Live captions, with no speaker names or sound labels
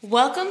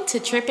Welcome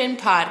to Trippin'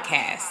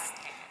 Podcast.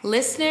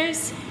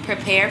 Listeners,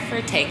 prepare for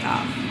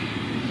takeoff.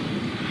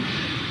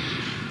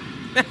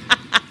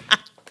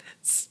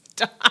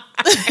 Stop.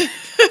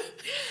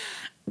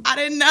 I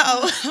didn't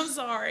know. I'm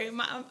sorry.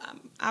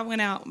 I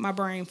went out my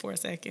brain for a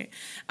second.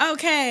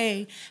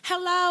 Okay.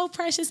 Hello,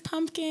 precious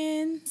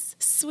pumpkins,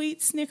 sweet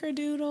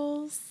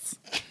snickerdoodles,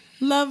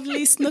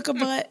 lovely snooker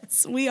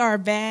butts. We are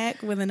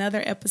back with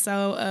another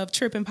episode of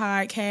Trippin'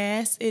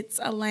 Podcast. It's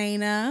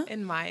Elena.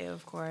 And Maya,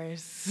 of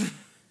course.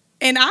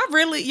 And I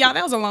really, y'all,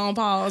 that was a long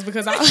pause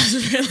because I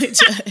was really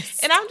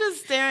just. And I'm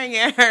just staring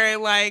at her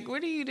like,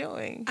 what are you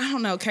doing? I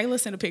don't know. Kayla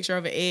sent a picture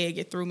of an egg.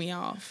 It threw me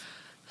off.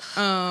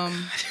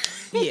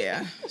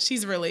 Yeah,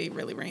 she's really,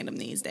 really random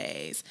these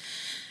days.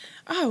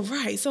 Oh,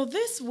 right. So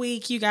this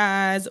week, you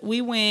guys, we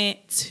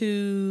went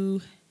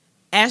to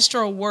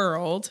Astro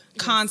World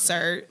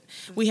concert.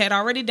 We had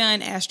already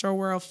done Astro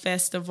World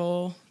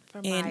Festival.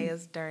 For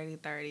Maya's Dirty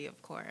 30,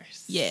 of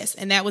course. Yes,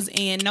 and that was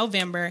in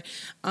November.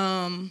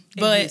 In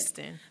But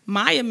Houston.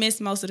 Maya missed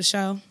most of the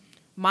show.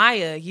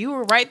 Maya, you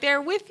were right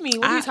there with me.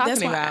 What are you talking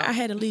that's why about? I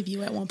had to leave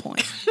you at one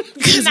point. You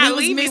did not we was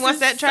leave me once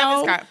that missing Travis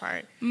so Scott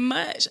part.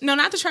 Much. No,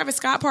 not the Travis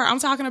Scott part. I'm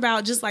talking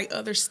about just like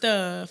other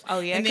stuff. Oh,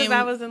 yeah, And because then-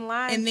 I was in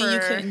line and then for you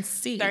couldn't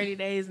see. 30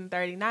 days and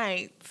 30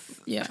 nights.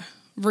 Yeah. Just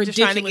trying to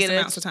Ridiculous get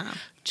amounts of time.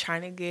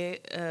 Trying to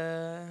get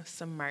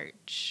some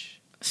merch.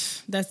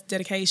 That's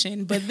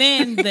dedication. But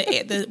then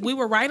we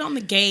were right on the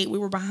gate. We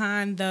were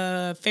behind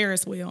the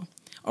Ferris wheel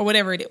or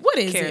whatever it is. What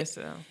is it?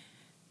 Carousel.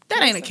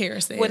 That ain't a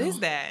carousel. What is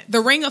that? The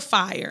Ring of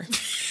Fire.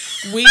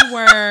 We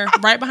were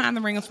right behind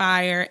the Ring of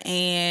Fire,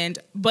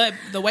 but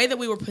the way that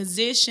we were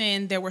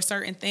positioned, there were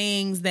certain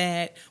things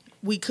that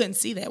we couldn't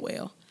see that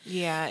well.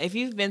 Yeah, if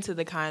you've been to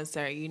the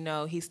concert, you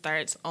know he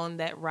starts on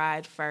that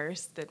ride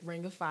first, that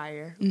Ring of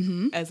Fire,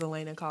 as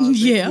Elena calls it.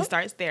 Yeah. He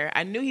starts there.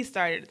 I knew he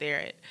started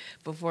there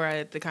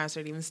before the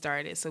concert even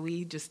started. So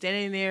we just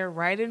standing there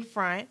right in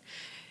front,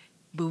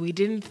 but we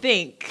didn't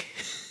think.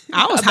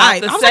 I was about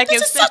hyped. the I was like, second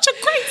this is such a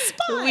great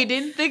spot. We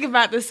didn't think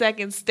about the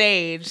second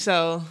stage,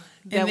 so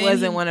that then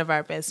wasn't one of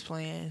our best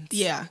plans.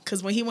 Yeah,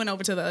 because when he went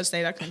over to the other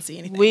stage, I couldn't see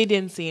anything. We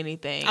didn't see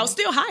anything. I was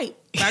still hyped,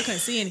 but I couldn't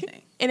see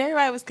anything. And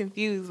everybody was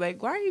confused.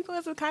 Like, why are you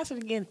going to the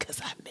concert again?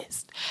 Because I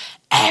missed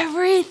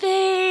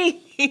everything.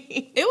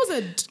 It was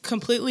a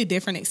completely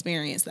different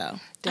experience, though.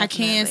 Definitely. I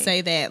can say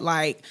that.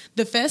 Like,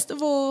 the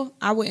festival,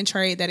 I wouldn't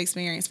trade that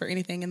experience for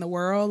anything in the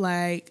world.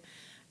 Like,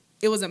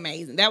 it was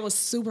amazing. That was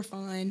super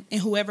fun.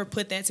 And whoever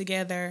put that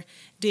together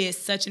did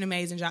such an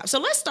amazing job. So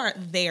let's start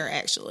there,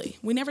 actually.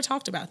 We never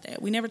talked about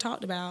that. We never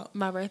talked about...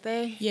 My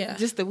birthday? Yeah.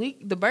 Just the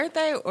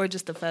birthday or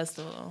just the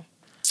festival?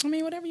 I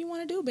mean, whatever you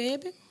want to do,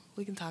 baby.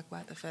 We can talk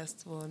about the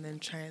festival and then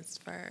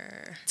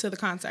transfer To the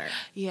concert.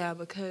 Yeah,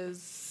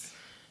 because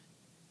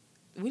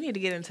we need to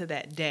get into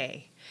that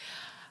day.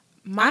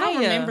 I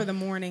don't remember the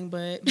morning,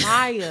 but...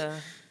 Maya,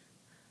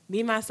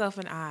 me, myself,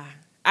 and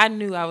I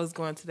knew I was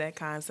going to that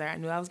concert. I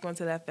knew I was going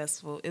to that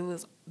festival. It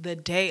was the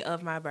day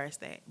of my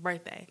birthday.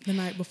 The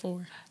night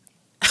before.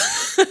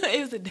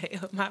 It was the day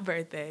of my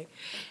birthday.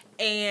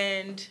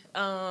 And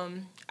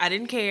I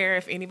didn't care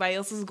if anybody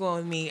else was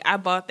going with me. I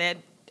bought that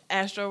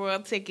Astro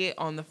World ticket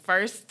on the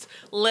first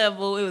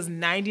level. It was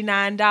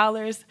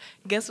 $99.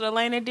 Guess what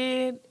Elena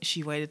did?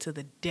 She waited till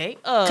the day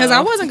of. Because I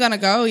wasn't going to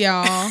go,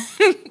 y'all.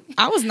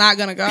 I was not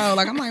going to go.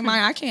 Like, I'm like,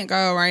 Maya, I can't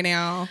go right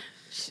now.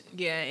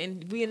 Yeah,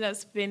 and we ended up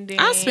spending...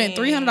 I spent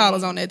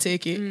 $300 on that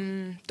ticket.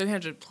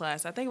 300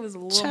 plus. I think it was a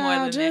little Child,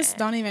 more than just that.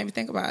 don't even make me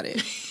think about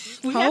it.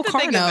 We had to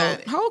think about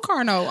it. Whole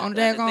car note on We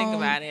had that to think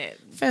about it.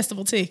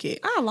 festival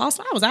ticket. I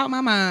was out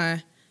my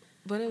mind.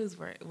 But it was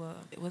worth. Well,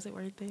 was it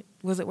worth it?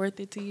 Was it worth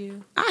it to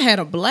you? I had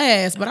a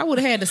blast, but I would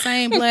have had the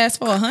same blast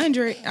for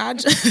 100. I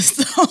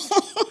just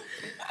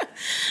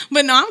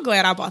But no, I'm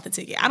glad I bought the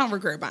ticket. I don't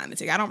regret buying the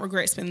ticket. I don't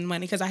regret spending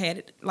money because I had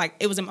it, like,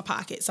 it was in my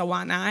pocket, so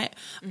why not?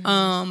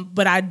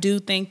 But I do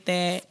think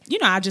that,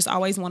 I just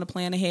always want to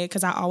plan ahead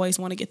because I always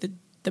want to get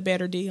the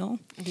better deal.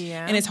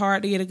 Yeah. And it's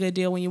hard to get a good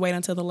deal when you wait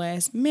until the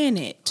last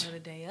minute. Or the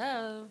day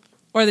of.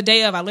 Or the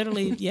day of. I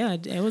literally,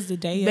 it was the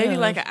day of. Maybe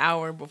like an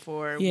hour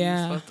before we were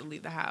Yeah. supposed to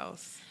leave the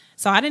house.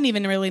 So I didn't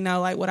even really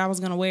know, like, what I was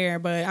going to wear.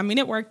 But, I mean,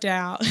 it worked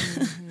out.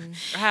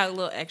 I had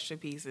little extra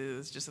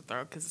pieces just to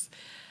throw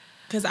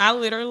because I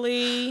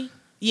literally,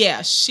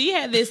 she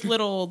had this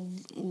little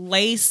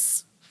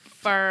lace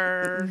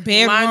fur,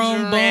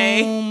 bedroom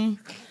lingerie. boom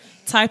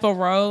type of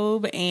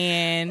robe.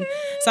 And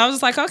so I was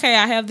just like, okay,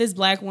 I have this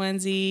black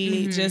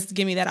onesie. Just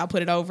give me that. I'll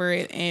put it over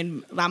it.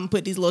 And I'm going to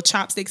put these little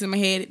chopsticks in my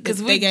head that Because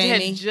they we gave had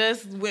me.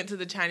 just went to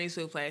the Chinese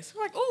food place.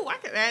 We're like, oh, I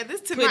could add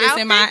this to Put my this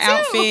outfit in my too.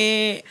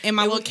 outfit and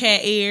my It little was-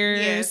 cat ears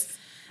Yes.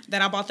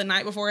 that I bought the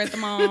night before at the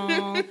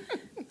mall.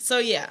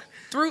 So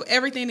threw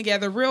everything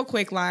together real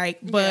quick,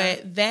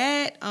 but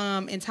that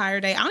entire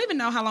day, I don't even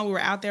know how long we were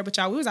out there, but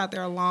y'all, we was out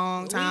there a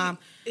long time.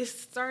 It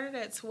started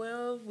at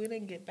 12. We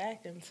didn't get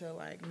back until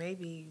like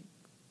maybe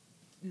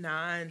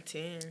 9,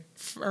 10.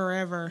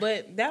 Forever.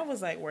 But that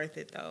was like worth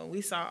it though.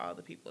 We saw all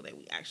the people that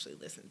we actually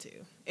listened to,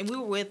 and we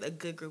were with a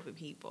good group of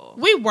people.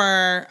 We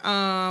were.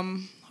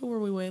 Who were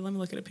we with? Let me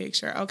look at a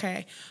picture.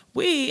 Okay,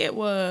 it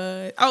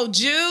was. Oh,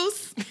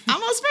 Juice. I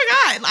almost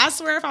forgot. I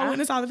swear, if I wouldn't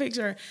have saw the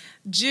picture,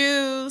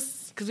 Juice.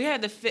 Because we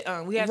had to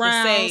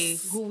Rouse. say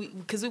who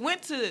because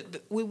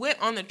we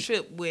went on the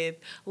trip with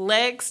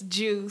Lex,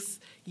 Juice,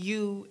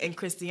 you, and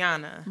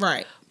Christiana.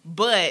 Right.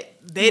 But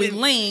we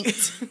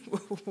linked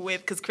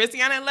because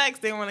Christiana and Lex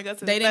didn't want to go to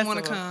the festival. They didn't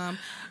want to come.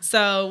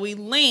 So we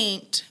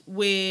linked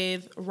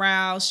with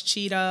Rouse,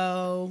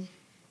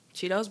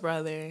 Cheeto's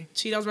brother.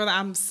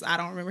 I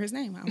don't remember his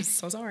name. I'm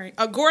so sorry.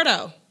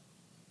 Gordo.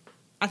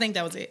 I think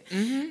that was it.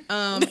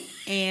 Mm-hmm.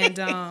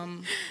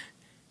 And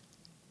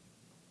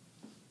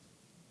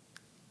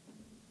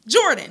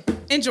Jordan.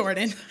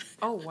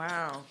 Oh,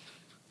 wow.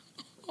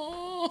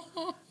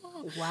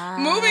 Wow.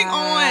 Moving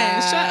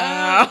on. Shut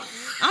up.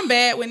 I'm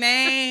bad with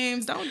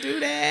names. Don't do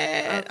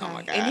that. Okay. Oh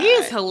my God. And he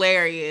is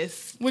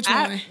hilarious. Which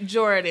one?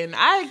 Jordan.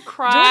 I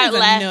cried Jordan's a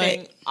laughing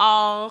nut.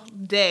 all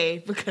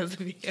day because of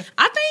him.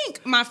 I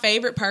think my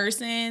favorite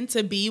person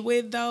to be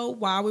with, though,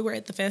 while we were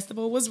at the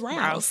festival was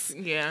Rouse.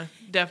 Yeah,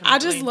 definitely. I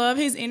just love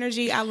his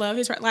energy. I love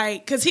his,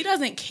 because he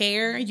doesn't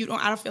care. I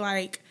don't feel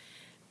like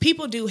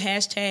people do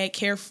hashtag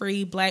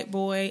carefree black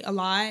boy a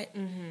lot,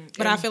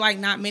 but I feel like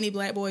not many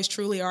black boys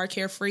truly are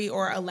carefree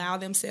or allow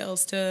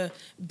themselves to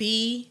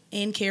be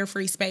in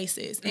carefree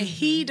spaces. And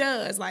he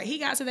does. Like, he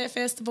got to that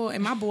festival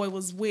and my boy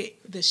was with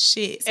the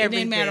shits. It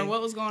didn't matter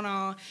what was going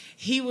on.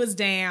 He was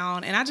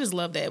down. And I just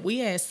love that. We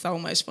had so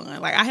much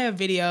fun. Like, I have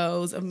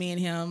videos of me and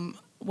him.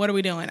 What are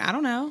we doing? I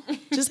don't know.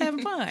 Just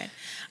having fun.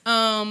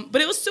 But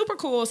it was super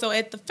cool. So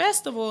at the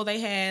festival, they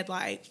had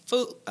like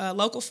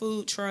local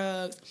food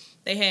trucks.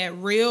 They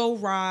had real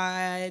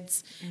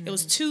rides. It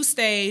was 2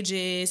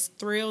 stages,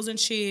 thrills and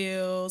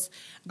chills.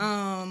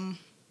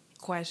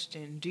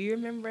 Question: do you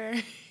remember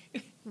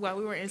while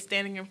we were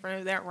standing in front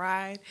of that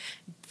ride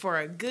for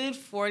a good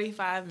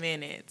 45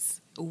 minutes?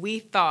 We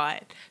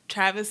thought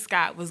Travis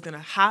Scott was gonna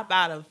hop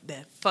out of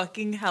that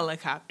fucking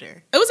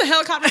helicopter. It was a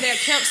helicopter that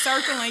kept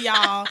circling,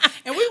 y'all,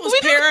 and we was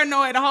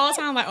paranoid the whole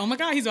time. Like, oh my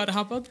God, he's about to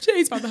hop off the jet.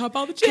 He's about to hop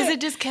off the jet. Because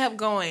it just kept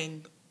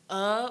going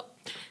up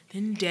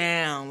and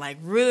down, like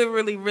really,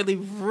 really, really,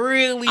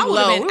 really I low.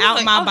 I would have been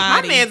out my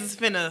body. My man's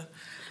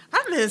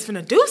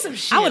finna do some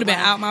shit. I would have been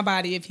out my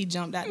body if he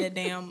jumped out that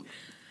damn.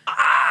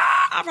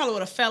 I probably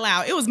would have fell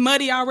out. It was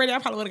muddy already. I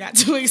probably would have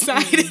got too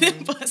excited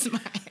and bust my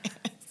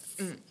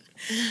ass.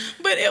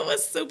 But it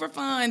was super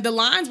fun. The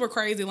lines were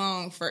crazy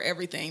long for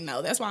everything,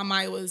 though. That's why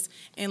Maya was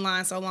in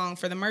line so long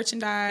for the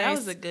merchandise. That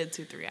was a good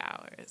 2-3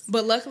 hours.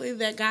 But luckily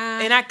that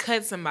guy... And I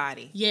cut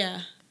somebody.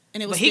 Yeah.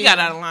 And it was. But he got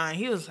out of line.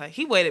 He was like,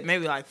 he waited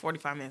maybe like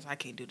 45 minutes. I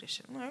can't do this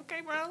shit. I'm like,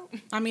 okay, bro.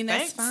 I mean,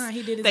 that's fine.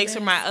 He did his Thanks best.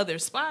 for my other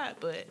spot.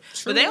 But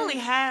they only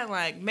had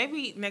like,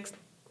 maybe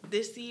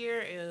this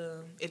year,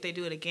 if they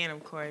do it again,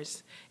 of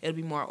course, it'll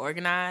be more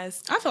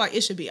organized. I feel like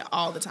it should be an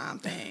all the time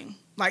thing.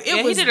 Like,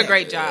 it was. He did a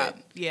great job.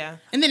 Yeah.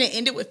 And then it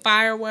ended with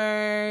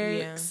fireworks.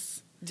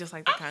 Yeah. Just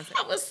like the concert.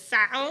 That was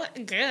so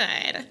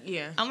good.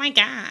 Yeah. Oh my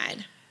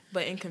God.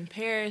 But in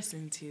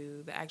comparison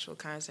to the actual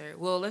concert,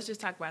 well, let's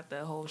just talk about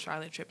the whole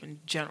Charlotte trip in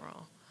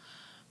general.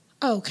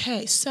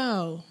 Okay,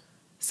 so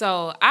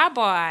I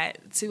bought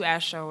 2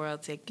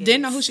 Astroworld tickets.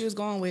 Didn't know who she was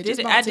going with.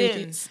 Just bought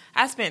tickets.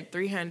 I spent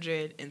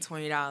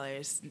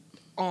 $320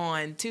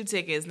 on 2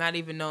 tickets, not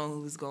even knowing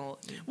who was going.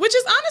 Which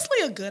is honestly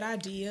a good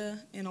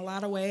idea in a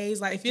lot of ways.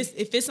 Like,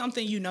 if it's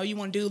something you know you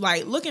want to do,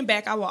 like, looking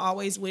back, I will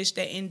always wish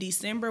that in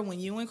December when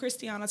you and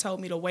Christiana told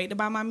me to wait to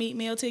buy my meat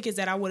meal tickets,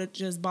 that I would have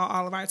just bought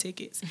all of our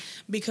tickets.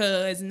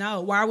 Because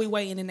why are we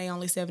waiting and they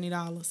only $70?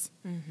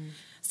 Mm-hmm.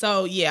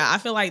 So yeah, I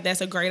feel like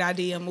that's a great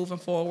idea moving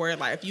forward.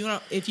 Like,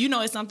 if you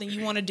know it's something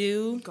you want to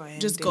do, go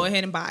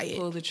ahead and buy it.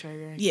 Pull the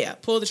trigger. Yeah,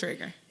 pull the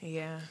trigger.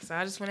 Yeah. So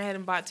I just went ahead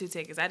and bought 2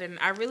 tickets.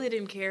 I really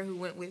didn't care who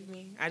went with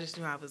me. I just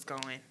knew I was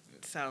going.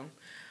 So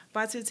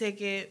bought 2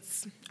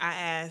 tickets. I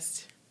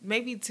asked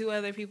maybe 2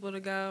 other people to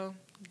go.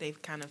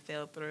 They've kind of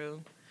fell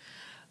through.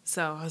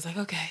 So I was like,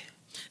 okay.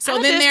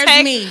 So then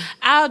there's me.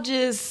 I'll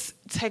just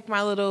take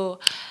my little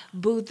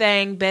boo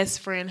thang best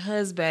friend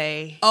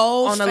husband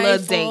on a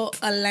little date.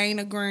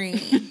 Elena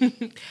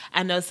Green.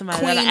 I know somebody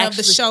Queen that'll of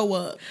the show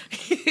up.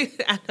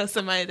 I know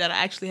somebody that'll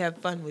actually have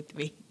fun with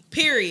me.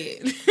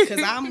 Period.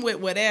 Because I'm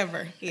with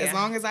whatever. Yeah. As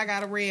long as I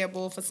got a Red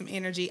Bull for some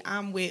energy,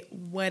 I'm with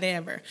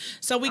whatever.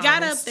 So we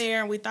got up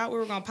there and we thought we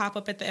were going to pop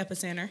up at the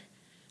Epicenter.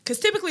 Because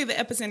typically the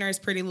Epicenter is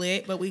pretty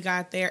lit, but we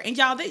got there. And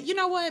y'all, you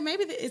know what?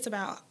 Maybe it's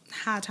about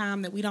high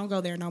time that we don't go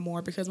there no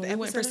more. Because when we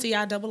went for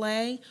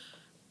CIAA,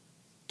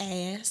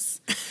 ass.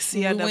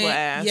 CIAA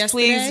ass.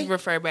 Yesterday, please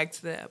refer back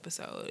to the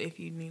episode if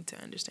you need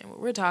to understand what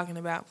we're talking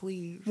about,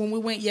 please. When we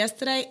went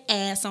yesterday,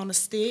 ass on a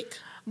stick.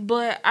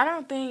 But I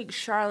don't think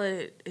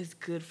Charlotte is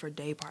good for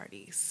day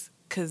parties.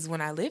 Because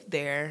when I lived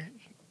there...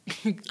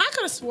 I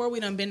could have swore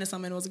we done been to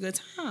something and it was a good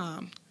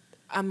time.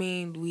 I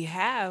mean, we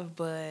have,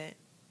 but...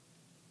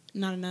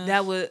 Not enough.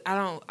 That was I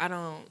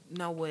don't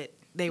know what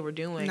they were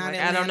doing. Not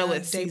Like, I don't know Atlanta,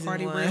 what day season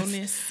party was.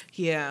 realness.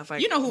 Yeah,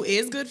 like You know who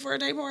is good for a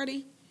day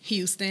party?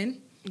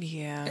 Houston.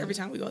 yeah. Every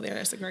time we go there,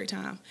 that's a great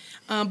time.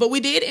 But we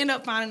did end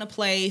up finding a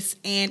place,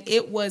 and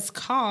it was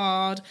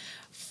called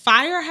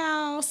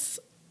Firehouse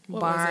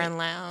Bar and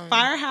Lounge.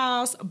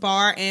 Firehouse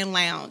Bar and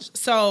Lounge.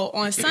 So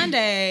on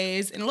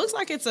Sundays, and it looks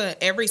like it's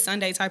a every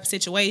Sunday type of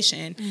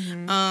situation.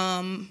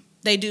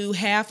 They do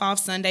half off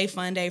Sunday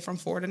Fun Day from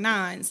 4 to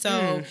 9.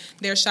 So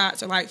their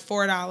shots are like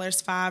 $4,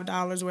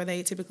 $5, where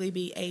they typically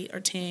be 8 or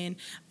 10.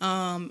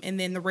 And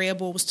then the Red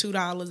Bull was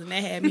 $2, and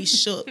that had me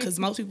shook because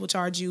most people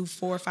charge you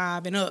 $4 or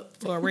 $5 and up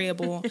for a Red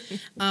Bull.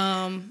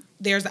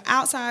 There's the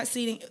outside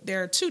seating.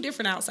 There are 2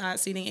 different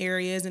outside seating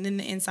areas, and then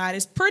the inside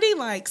is pretty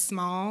like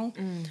small.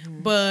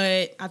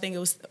 But I think it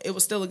was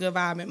still a good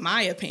vibe in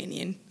my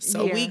opinion.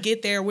 So we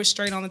get there, we're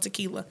straight on the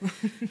tequila,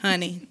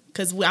 honey.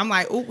 Because I'm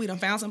like, oh, we done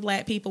found some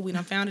black people. We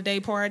done found a day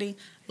party.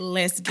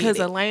 Let's get it. Because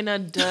Elena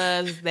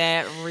does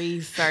that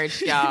research,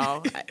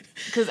 y'all.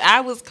 Because I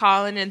was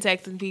calling and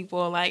texting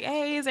people like,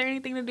 hey, is there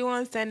anything to do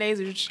on Sundays?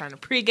 We're just trying to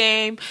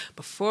pregame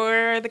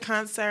before the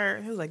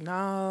concert. He was like,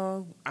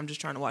 no, I'm just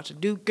trying to watch a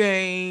Duke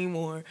game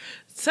or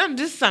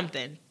just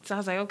something. So I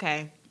was like,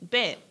 okay,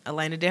 bet.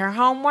 Elena did her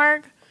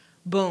homework.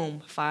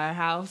 Boom.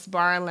 Firehouse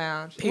Bar and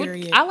Lounge.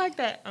 Period. I like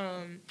that.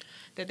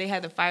 That they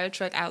had the fire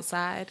truck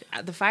outside.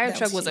 The fire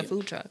truck was a cute.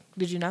 food truck.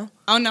 Did you know?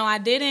 Oh, no, I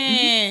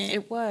didn't.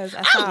 It was.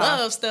 I saw.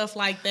 love stuff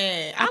like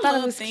that. I thought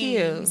love it was things.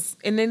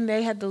 cute. And then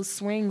they had those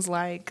swings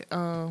like,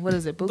 what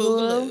is it,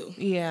 Boogaloo? Boogaloo.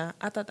 Yeah,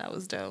 I thought that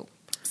was dope.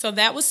 So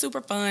that was super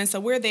fun. So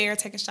we're there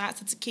taking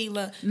shots of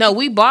tequila. No,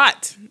 we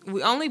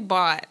only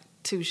bought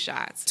 2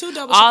 shots. 2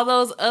 double All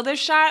those other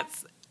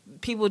shots,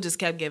 people just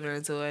kept giving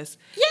it to us.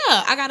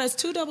 Yeah, I got us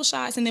 2 double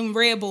shots and then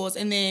Red Bulls.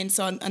 And then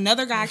so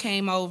another guy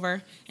came over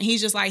and he's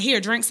just like, here,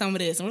 drink some of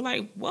this. And we're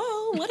like,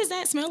 whoa, what does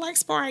that smell like?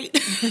 Sprite.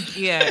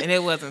 Yeah, and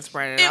it wasn't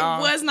Sprite at all.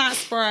 It was not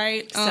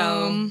Sprite.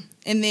 And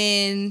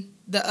then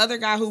the other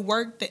guy who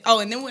worked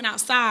and then went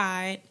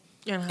outside.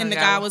 And the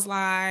guy was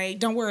like,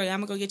 don't worry, I'm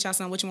going to go get y'all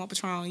some. What you want,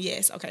 Patron?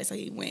 Yes. Okay, so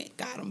he went,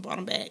 got them, brought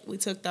them back. We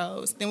took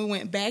those. Then we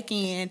went back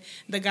in.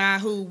 The guy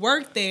who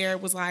worked there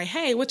was like,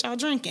 hey, what y'all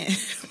drinking?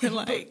 We're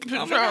like,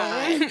 oh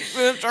my God.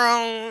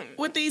 Patron.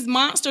 With these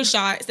monster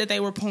shots that they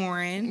were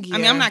pouring. Yeah. I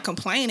mean, I'm not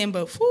complaining,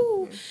 but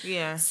whew.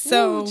 Yeah.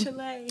 So,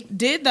 Chile.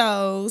 did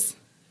those.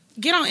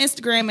 Get on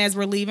Instagram as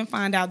we're leaving,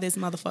 find out this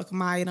motherfucker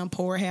Maya done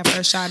poured half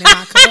her shot in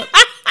my cup.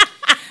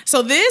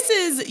 So this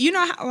is, you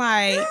know, how,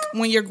 like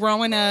when you're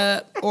growing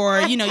up or,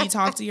 you know, you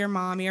talk to your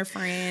mom or your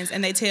friends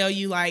and they tell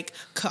you like,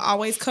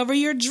 always cover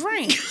your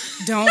drink.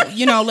 Don't,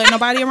 you know, let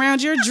nobody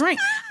around your drink.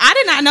 I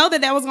did not know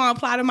that was going to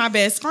apply to my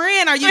best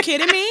friend. Are you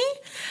kidding me?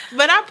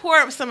 But I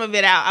poured some of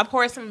it out. I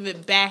poured some of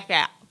it back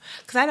out.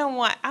 Because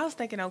I was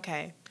thinking,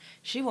 okay,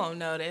 she won't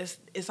notice.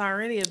 It's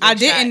already a big I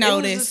didn't shot.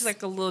 notice. It was just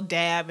like a little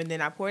dab, and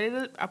then I poured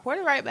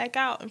it right back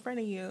out in front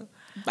of you.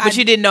 But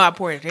you didn't know I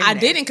poured it in I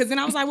there. didn't, because then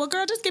I was like, well,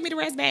 girl, just give me the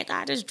rest back.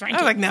 I just drank I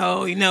was it. like,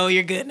 no,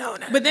 you're good. No.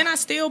 But then I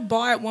still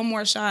bought one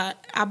more shot.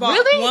 I bought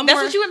Really? one That's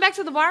more. what you went back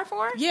to the bar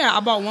for? Yeah,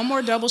 I bought one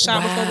more double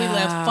shot before we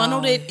left.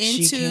 Funneled it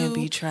into. She can't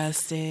be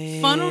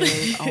trusted. Funneled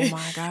it. Oh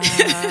my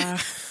God.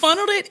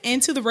 Funneled it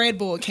into the Red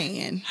Bull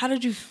can. How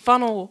did you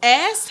funnel?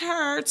 Asked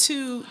her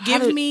to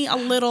give me a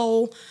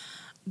little.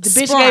 The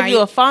bitch Sprite gave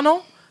you a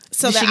funnel?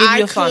 so Did that she give I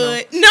you a funnel?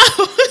 could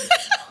no,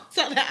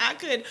 so that I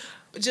could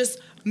just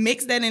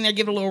mix that in there,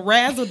 give it a little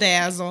razzle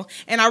dazzle,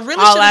 and I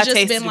really All should I have just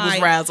tasted been was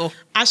like, razzle.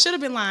 I should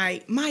have been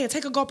like, Maya,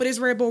 take a gulp of this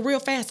Red Bull real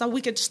fast so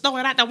we could just throw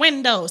it out the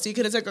window. So you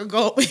could have took a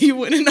gulp and you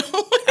wouldn't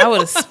know. I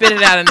would have spit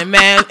it out in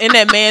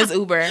that man's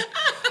Uber.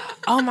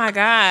 Oh my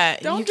God!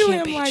 Don't You do can't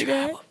him be like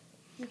that.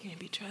 You can't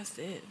be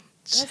trusted.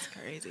 That's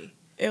crazy.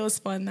 It was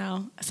fun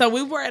though. So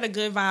we were at a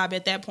good vibe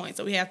at that point.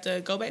 So we have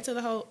to go back to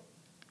the hotel,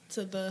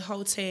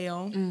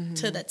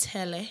 to the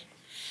telly.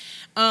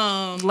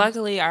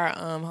 Luckily, our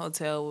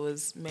hotel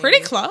was maybe, Pretty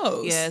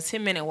close. Yeah,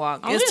 10-minute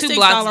walk. Only It's a $2 $6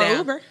 down.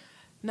 Uber.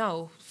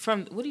 No,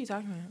 what are you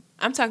talking about?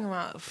 I'm talking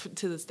about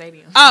to the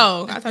stadium.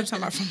 Oh, I thought you were talking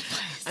about from the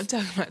place. I'm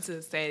talking about to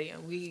the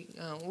stadium. We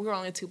were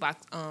only 2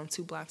 blocks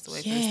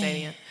away from the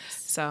stadium.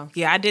 So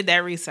yeah, I did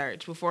that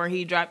research before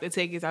he dropped the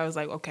tickets. I was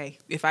like, okay,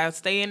 if I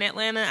stay in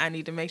Atlanta, I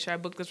need to make sure I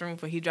book this room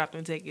before he dropped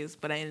the tickets.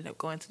 But I ended up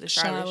going to the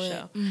Charlotte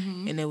show,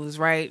 and it was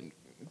right.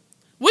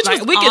 Which Like,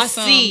 was we awesome. could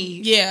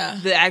see, yeah,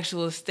 the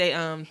actual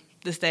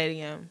the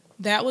stadium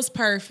that was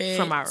perfect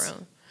from our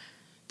room.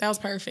 That was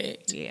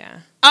perfect. Yeah.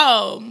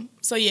 Oh,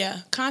 so yeah,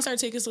 concert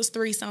tickets was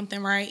 $3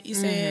 something, right? You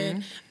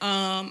said.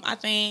 I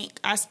think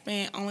I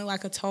spent only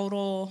like a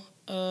total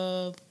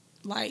of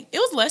like it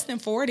was less than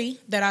 40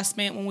 that I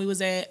spent when we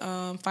was at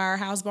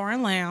Firehouse Bar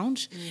and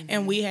Lounge,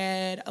 and we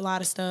had a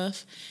lot of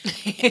stuff.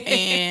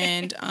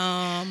 And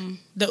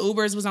the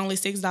Ubers was only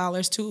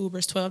 $6, 2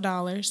 Ubers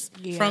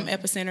 $12 from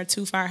Epicenter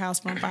to Firehouse,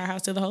 from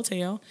Firehouse to the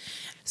hotel.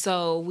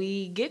 So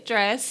we get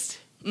dressed.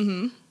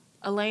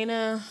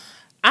 Elena,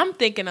 I'm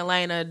thinking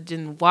Elena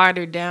didn't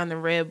water down the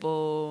Red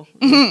Bull.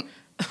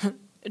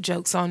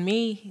 Joke's on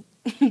me.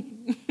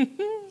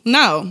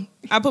 No,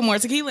 I put more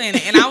tequila in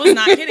it. And I was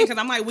not kidding because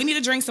I'm like, we need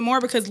to drink some more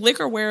because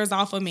liquor wears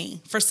off of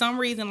me. For some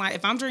reason, like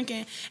if I'm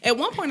drinking, at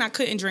one point I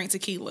couldn't drink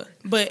tequila.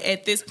 But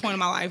at this point in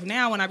my life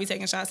now, when I be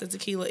taking shots of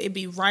tequila, it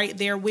be right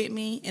there with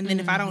me. And then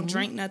if I don't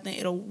drink nothing,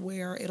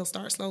 it'll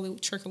start slowly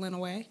trickling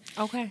away.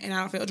 Okay. And I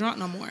don't feel drunk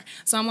no more.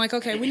 So I'm like,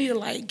 okay, we need to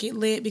like get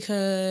lit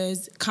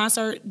because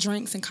concert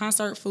drinks and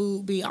concert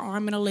food be an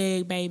arm and a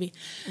leg, baby.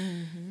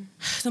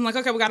 So I'm like,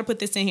 okay, we got to put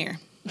this in here.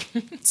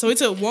 So we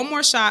took one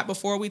more shot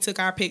before we took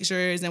our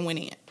pictures and went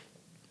in.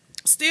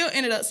 Still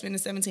ended up spending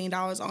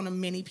 $17 on a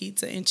mini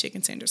pizza and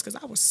chicken tenders because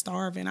I was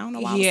starving. I don't know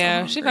why I was so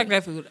hungry. She packed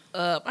that food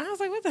up. I was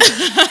like, what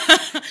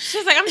the? She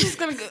was like, I'm just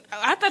going to go.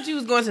 I thought you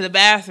was going to the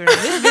bathroom.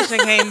 This bitch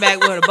then came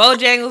back with a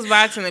Bojangles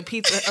box and a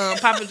pizza,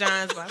 Papa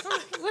John's box. I'm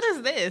like, what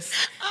is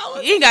this?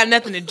 You ain't got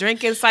nothing to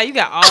drink inside. You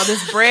got all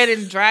this bread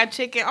and dried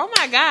chicken. Oh,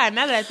 my God.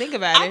 Now that I think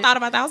about it. I thought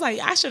about that. I was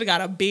like, I should have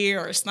got a beer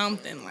or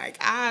something. Like,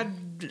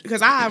 because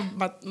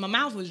my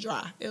mouth was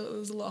dry. It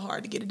was a little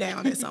hard to get it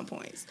down at some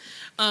points.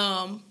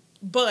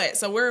 But,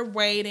 so we're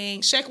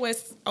waiting. Sheck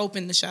West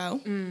opened the show.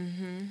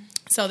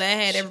 So that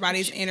had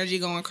everybody's energy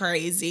going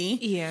crazy.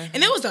 Yeah.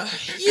 And it was a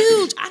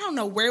huge, I don't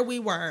know where we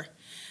were,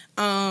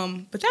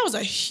 but that was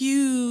a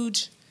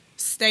huge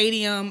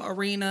stadium,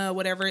 arena,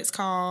 whatever it's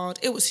called.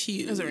 It was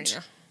huge. It was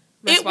arena.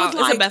 It was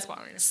like it's a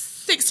basketball arena.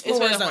 6 It's floors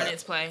where the up.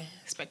 Hornets play.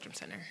 Spectrum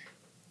Center.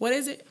 What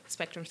is it?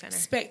 Spectrum Center.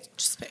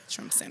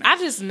 Spectrum Center. I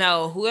just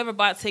know whoever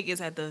bought tickets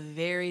at the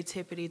very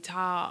tippity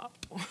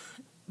top,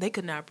 they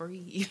could not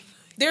breathe.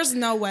 There's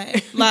no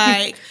way.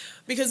 Like,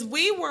 because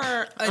we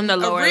were On the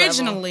lower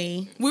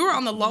originally, we were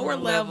on the lower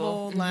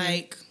level, level.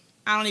 like,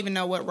 I don't even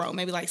know what row,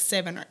 maybe like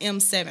 7 or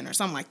M7 or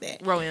something like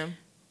that. Row M.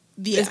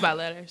 Yeah. It's by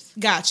letters.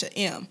 Gotcha,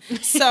 M.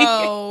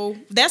 So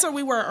that's where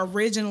we were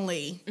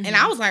originally. And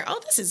I was like,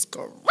 oh, this is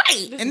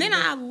great. And then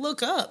I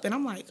look up and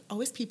I'm like, oh,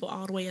 it's people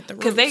all the way at the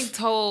roof. Because they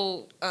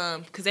told,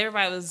 because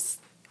everybody was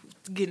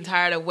getting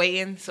tired of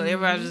waiting, so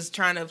everybody was just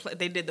trying to play.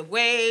 They did the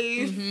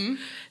wave.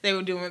 They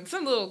were doing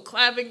some little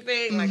clapping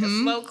thing, like a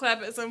slow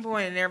clap at some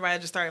point, and everybody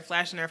just started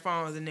flashing their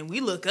phones. And then we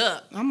look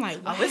up. I'm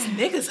like, wow. Oh, it's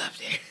niggas up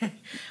there.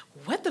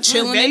 What the fuck?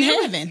 Chilling in they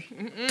doing? heaven.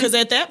 Because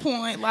at that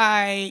point,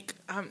 like,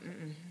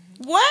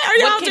 what are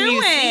y'all What can doing?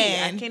 you see?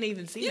 I can't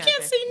even see. You nothing.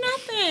 can't see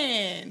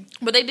nothing.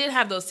 But they did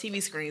have those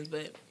TV screens,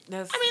 but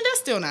that's. I mean, that's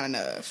still not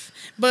enough.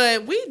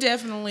 But we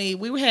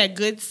had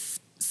good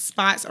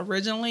spots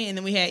originally, and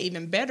then we had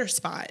even better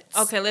spots.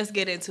 Okay, let's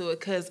get into it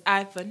because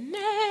I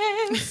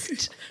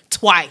finessed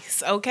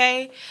twice,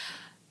 okay?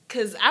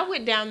 Because I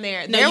went down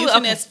there. No, you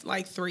finessed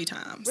like 3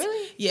 times.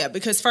 Really? Yeah,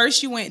 because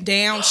first you went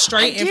down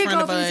straight in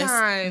front of us. 3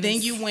 times.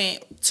 Then you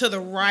went to the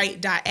right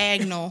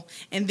diagonal,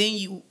 and then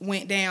you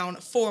went down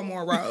 4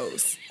 more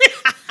rows.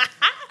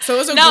 So it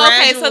was a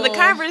gradual... So the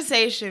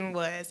conversation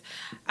was,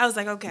 I was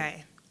like,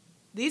 okay,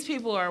 these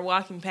people are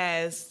walking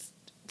past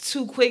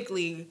too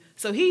quickly,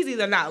 so he's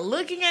either not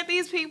looking at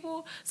these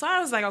people. So I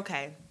was like,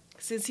 okay,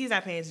 since he's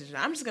not paying attention,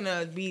 I'm just going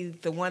to be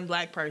the one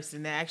black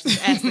person that actually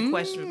asked the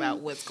question about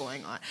what's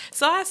going on.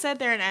 So I sat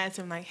there and asked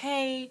him, like,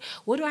 hey,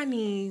 what do I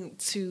need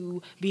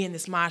to be in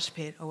this mosh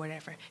pit or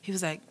whatever? He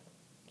was like,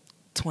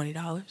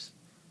 $20.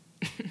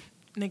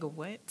 Nigga,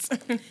 what?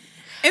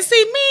 And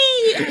see,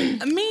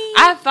 me...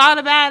 I thought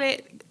about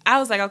it. I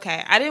was like,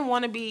 okay, I didn't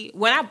want to be...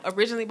 When I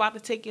originally bought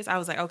the tickets, I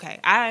was like, okay,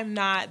 I'm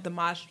not the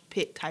mosh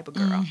pit type of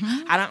girl.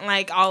 I don't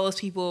like all those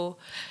people.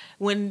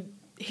 When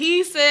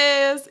he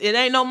says it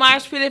ain't no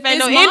mosh pit if ain't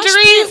no mosh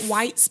injuries... pit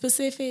white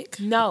specific?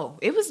 No,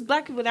 it was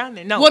black people down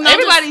there. No, Well, no,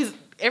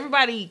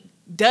 everybody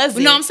does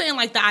it. No, I'm saying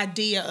like the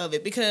idea of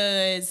it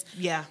because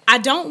I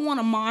don't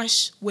want to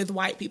mosh with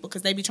white people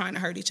because they be trying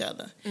to hurt each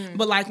other.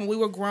 But like when we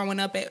were growing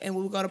up and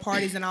we would go to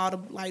parties and all the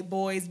like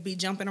boys be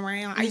jumping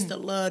around, I used to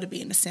love to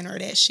be in the center of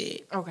that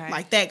shit. Okay,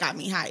 like that got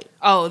me hyped.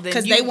 Oh,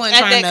 because they weren't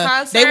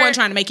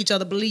trying to make each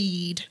other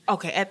bleed.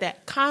 Okay, at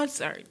that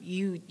concert,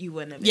 you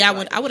wouldn't have. Yeah,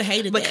 I would have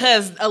hated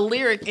because a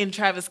lyric in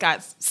Travis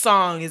Scott's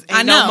song is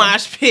 "Ain't no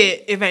mosh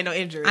pit if ain't no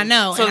injury." I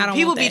know, so and I don't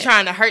people want be that.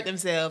 trying to hurt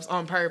themselves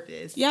on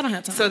purpose. Yeah, I don't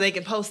have time. So they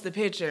can post the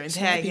picture and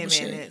tag him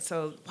shit. in it.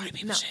 So white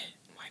people shit.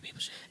 White people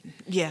shit.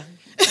 Yeah,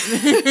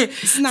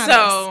 it's not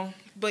us.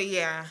 But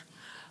yeah.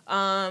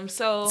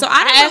 So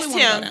I asked really want to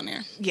him. go down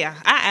there. Yeah,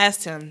 I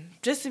asked him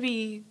just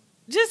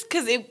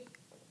because it.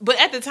 But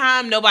at the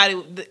time,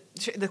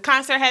 the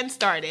concert hadn't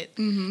started.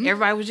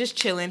 Everybody was just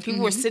chilling.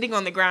 People were sitting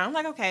on the ground. I'm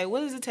like, okay,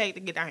 what does it take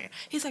to get down here?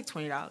 He's like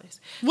 $20.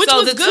 Which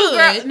was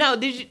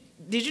good.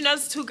 Did you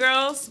notice 2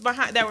 girls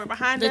that were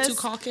behind us? The 2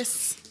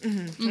 caucus.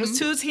 It was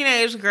 2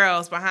 teenage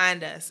girls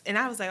behind us, and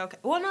I was like, okay.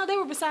 Well, no, they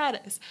were beside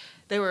us.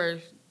 They were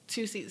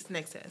 2 seats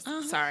next to us.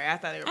 Sorry, I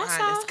thought they were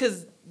behind us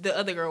because the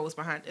other girl was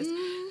behind us.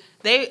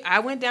 I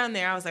went down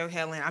there. I was like, okay,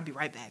 Atlanta, I'll be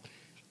right back.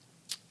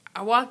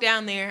 I walked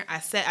down there. I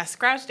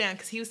scratched down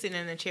because he was sitting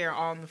in a chair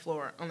on the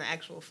floor, on the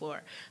actual floor.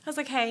 I was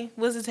like, hey,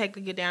 what does it take to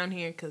get down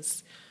here?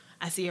 Because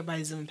I see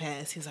everybody zooming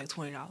past. He was like,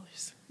 $20. I'm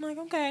like,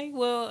 okay,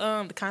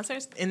 well, the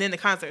concert, and then the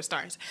concert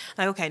starts.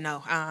 I'm like, okay,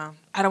 no, I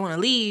don't want to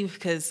leave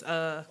because,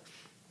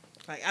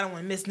 like, I don't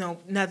want to miss none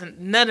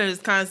of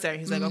this concert.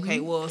 He's like, okay,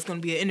 well, it's going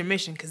to be an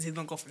intermission because he's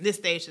going to go from this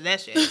stage to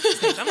that stage.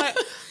 I'm like,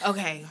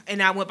 okay.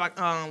 And I went back,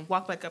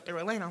 walked back up the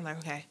lane. I'm like,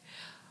 okay,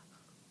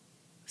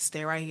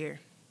 stay right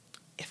here.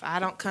 If I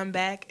don't come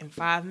back in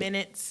 5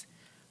 minutes,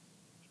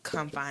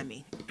 come find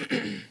me.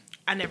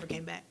 I never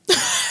came back.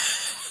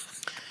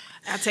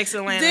 I texted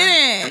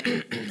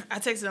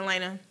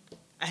Elena.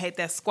 I hit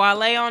that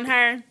squale on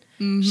her.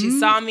 Mm-hmm. She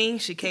saw me.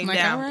 She came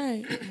down. All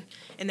right.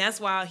 And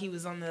that's why he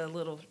was on the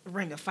little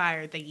ring of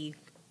fire thingy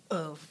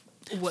of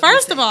what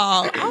First of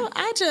all,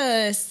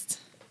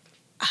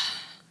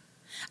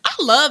 I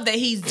love that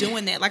he's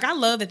doing that. Like, I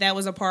love that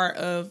was a part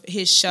of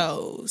his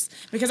shows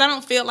because I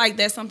don't feel like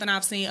that's something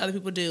I've seen other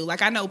people do.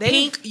 Like, I know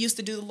Pink used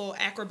to do the little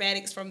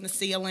acrobatics from the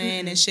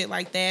ceiling and shit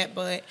like that,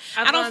 but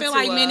I don't feel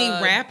like many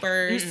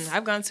rappers.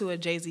 I've gone to a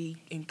Jay-Z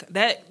and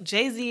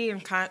Kanye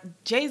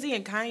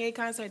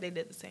concert. They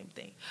did the same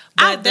thing.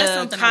 But that's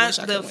something I wish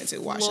I could went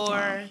to watch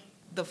it.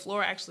 The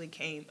floor actually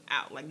came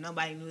out. Like,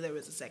 nobody knew there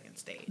was a second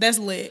stage. That's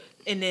lit.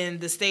 And then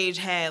the stage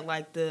had,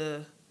 like,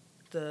 the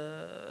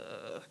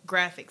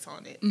graphics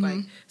on it. Mm-hmm. Like,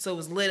 so it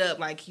was lit up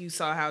like you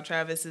saw how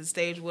Travis's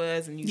stage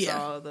was, and you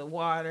saw the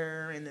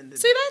water, and then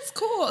see, that's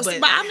cool.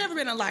 But I've never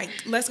been a, like,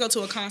 let's go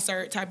to a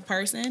concert type of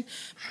person,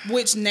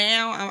 which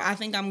now I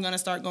think I'm going to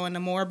start going to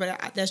more, but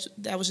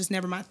that was just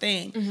never my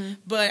thing. Mm-hmm.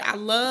 But I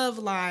love,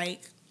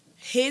 like,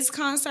 his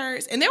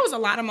concerts, and there was a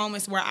lot of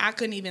moments where I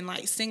couldn't even,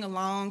 like, sing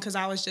along because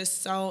I was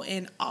just so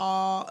in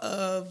awe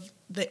of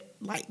the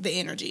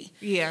energy.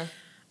 Yeah.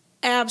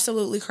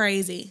 Absolutely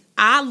crazy.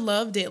 I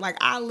loved it. Like,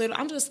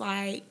 I'm just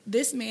like,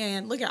 this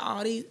man, look at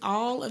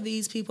all of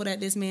these people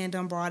that this man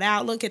done brought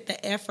out. Look at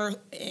the effort,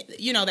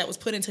 that was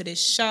put into this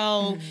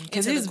show,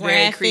 into he's the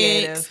very graphics,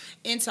 creative.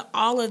 into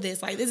all of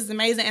this. Like, this is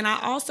amazing. And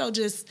I also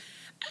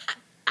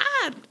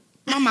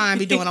my mind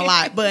be doing a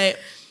lot, but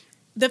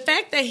the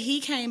fact that he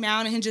came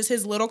out in just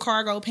his little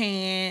cargo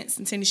pants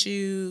and tennis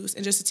shoes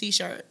and just a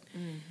t-shirt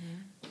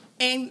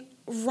and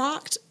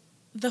rocked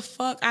the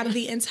fuck out of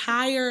the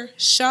entire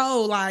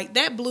show, like,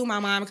 that blew my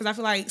mind because I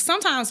feel like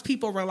sometimes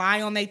people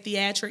rely on their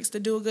theatrics to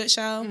do a good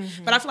show,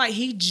 but I feel like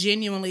he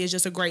genuinely is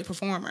just a great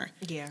performer.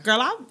 Yeah, girl,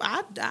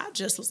 I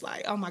just was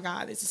like, oh my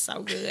God, this is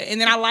so good. And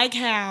then I like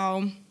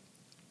how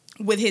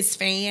with his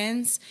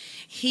fans,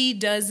 he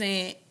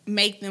doesn't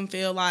make them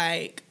feel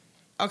like,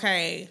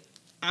 okay,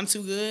 I'm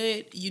too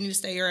good, you need to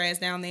stay your ass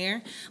down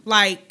there.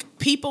 Like,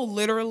 people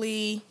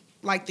literally,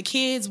 like, the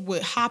kids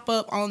would hop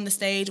up on the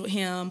stage with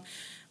him,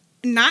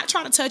 not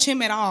try to touch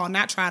him at all,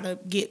 not try to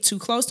get too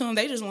close to him.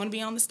 They just want to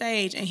be on the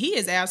stage, and he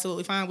is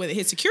absolutely fine with it.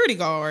 His security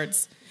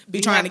guards be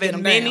trying to get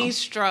him down. Many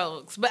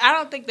strokes, but I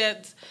don't think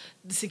that's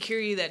the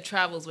security that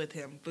travels with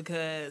him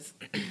because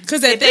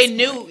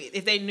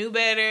if they knew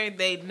better,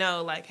 they'd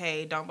know, like,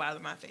 hey, don't bother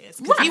my fans,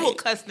 because he will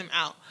cuss them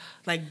out,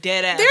 like,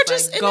 dead ass. They're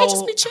just, like, go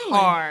just be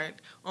hard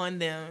on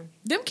them.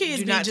 Them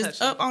kids be just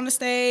up on the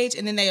stage,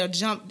 and then they'll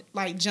jump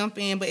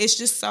in. But it's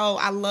just so,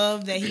 I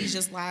love that he's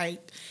just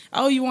like,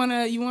 oh, you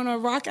wanna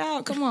rock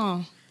out? Come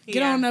on,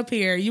 get on up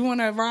here. You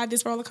wanna ride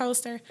this roller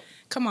coaster?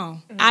 Come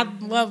on. I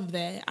love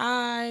that.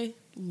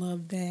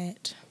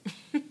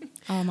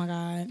 Oh my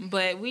God.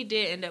 But we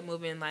did end up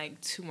moving like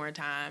 2 more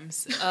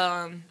times.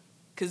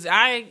 Because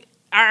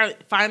our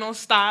final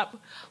stop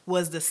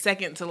was the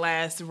second to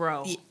last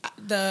row.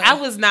 I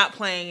was not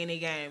playing any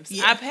games.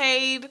 Yeah. I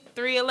paid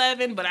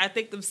 $311, but I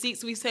think the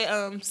seats we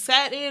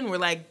sat in were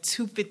like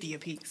 $250 a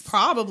piece.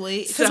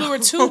 Probably, because we were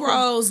 2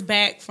 rows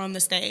back from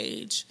the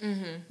stage,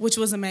 which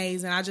was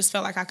amazing. I just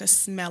felt like I could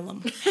smell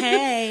them.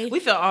 Hey, we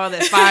felt all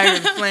that fire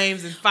and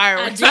flames and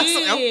fireworks. I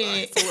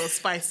did. It's a little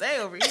spicy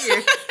over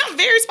here.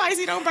 Very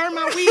spicy. Don't burn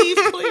my weave,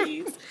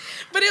 please.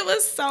 But it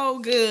was so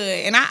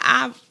good, and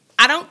I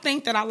don't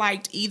think that I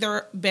liked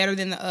either better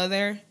than the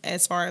other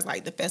as far as,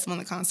 like, the festival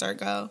and the concert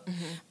go.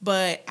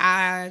 But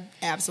I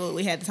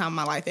absolutely had the time of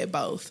my life at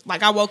both.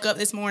 Like, I woke up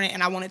this morning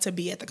and I wanted to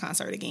be at the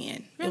concert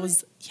again. Really? It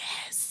was,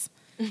 yes.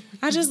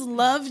 I just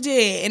loved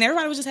it. And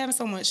everybody was just having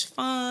so much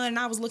fun. And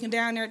I was looking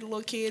down there at the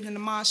little kids in the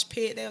mosh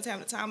pit. They was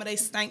having the time of their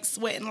stank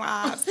sweating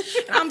lives.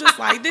 And I'm just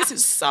like, this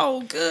is so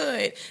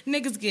good.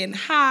 Niggas getting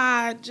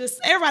high.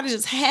 Everybody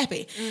just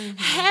happy.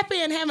 Happy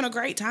and having a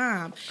great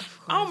time.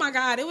 Oh my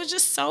God, it was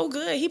just so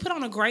good. He put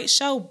on a great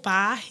show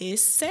by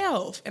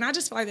himself. And I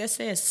just feel like that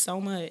says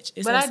so much.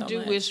 But I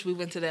do wish we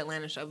went to the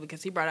Atlanta show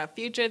because he brought out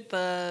Future,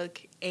 Thug,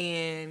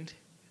 and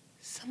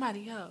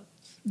somebody else.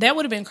 That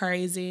would have been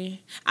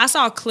crazy. I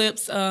saw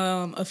clips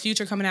of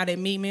Future coming out at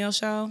Meat Mill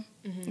show.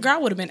 Girl, I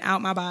would have been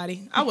out my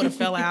body. I would have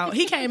fell out.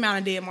 He came out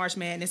and did March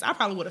Madness. I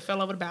probably would have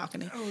fell over the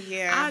balcony. Oh,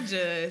 yeah.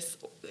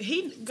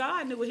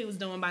 God knew what he was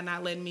doing by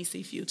not letting me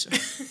see Future.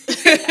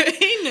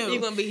 He knew.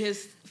 You're going to be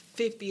his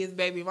 50th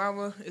baby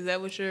mama? Is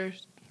that what you're...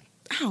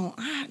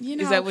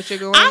 Is that what you're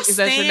going? Is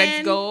that your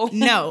next goal?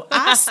 No,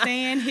 I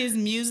stand his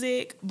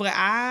music, but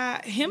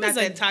not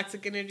that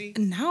toxic energy.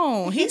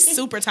 No, he's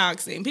super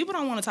toxic. People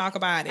don't want to talk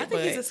about it. I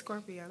think he's a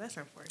Scorpio. That's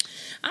unfortunate.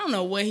 I don't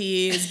know what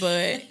he is,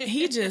 but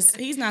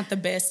he's not the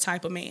best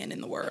type of man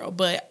in the world.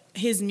 But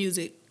his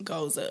music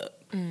goes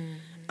up.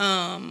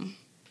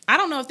 I I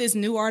don't know if this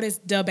new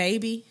artist,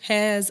 DaBaby,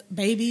 has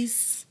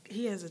babies.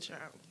 He has a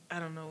child. I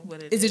don't know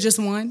what it is. Is it just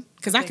one?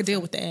 Because I could deal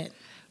with that.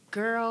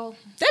 Girl.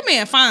 That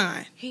man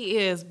fine. He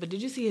is, but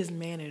did you see his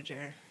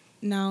manager?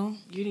 No.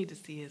 You need to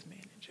see his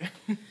manager.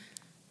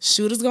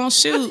 Shooters gonna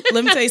shoot.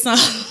 Let me tell you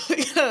something.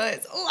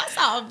 Because, I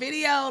saw a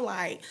video,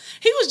 like,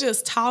 he was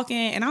just talking,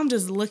 and I'm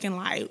just looking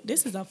like,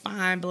 this is a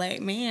fine black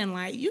man.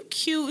 Like, you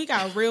cute. He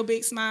got a real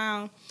big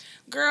smile.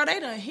 Girl, they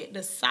done hit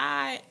the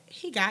side.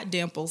 He got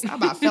dimples. I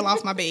about fell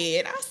off my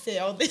bed. I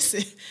said, oh, this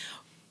is...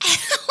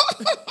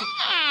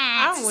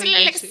 I'm a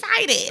little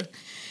excited.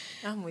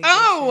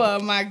 Oh,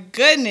 my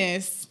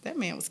goodness. That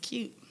man was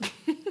cute.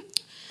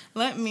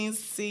 Let me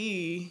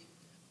see.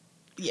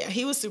 Yeah,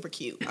 he was super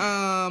cute.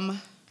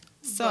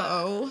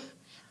 So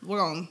we're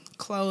going to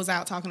close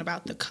out talking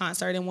about the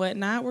concert and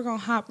whatnot. We're going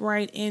to hop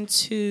right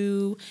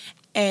into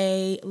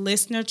a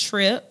listener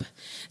trip.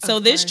 So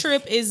this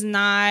trip is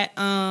not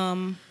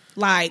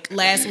like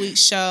last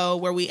week's show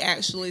where we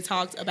actually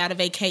talked about a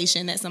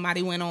vacation that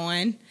somebody went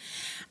on.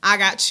 I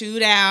got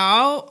chewed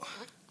out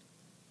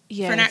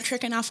for not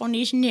tricking off on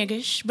these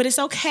niggas, but it's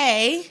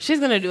okay. She's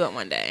going to do it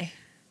one day.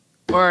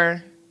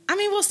 Or... I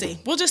mean, we'll see.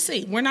 We'll just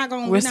see. We're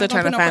still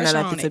trying to find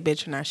out if it's a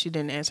bitch or not. She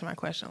didn't answer my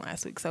question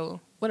last week,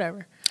 so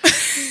whatever.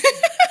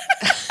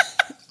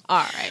 All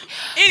right.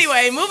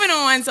 Anyway, moving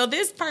on. So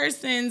this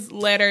person's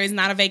letter is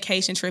not a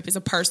vacation trip. It's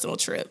a personal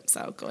trip.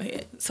 So go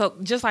ahead. So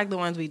just like the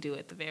ones we do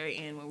at the very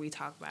end where we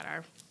talk about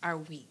our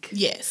week.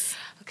 Yes.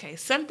 Okay,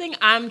 something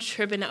I'm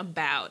tripping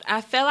about.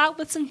 I fell out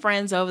with some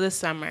friends over the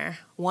summer.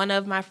 One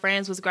of my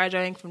friends was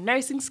graduating from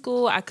nursing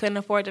school. I couldn't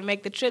afford to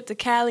make the trip to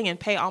Cali and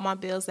pay all my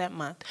bills that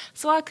month,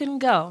 so I couldn't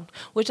go,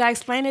 which I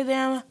explained to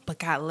them, but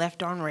got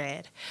left on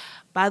red.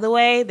 By the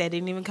way, they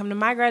didn't even come to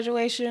my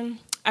graduation.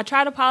 I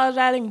tried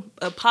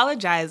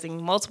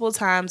apologizing multiple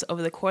times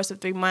over the course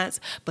of 3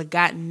 months, but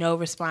got no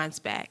response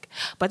back.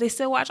 But they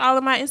still watch all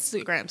of my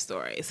Instagram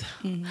stories.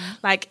 Mm-hmm.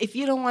 Like, if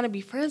you don't want to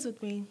be friends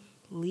with me,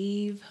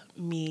 leave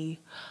me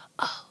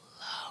alone.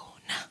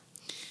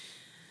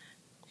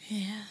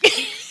 Yeah.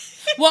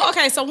 Well,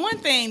 okay, so one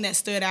thing that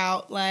stood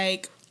out,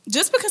 like,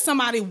 just because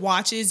somebody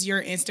watches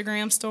your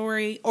Instagram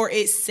story or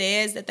it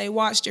says that they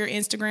watched your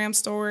Instagram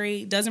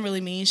story doesn't really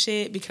mean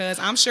shit, because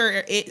I'm sure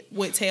it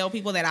would tell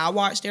people that I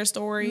watched their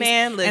stories.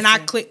 Man, listen. And I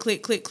click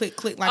like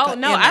oh,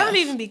 no, I don't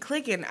even be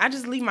clicking. I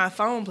just leave my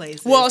phone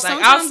places. Well, like,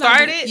 sometimes I'll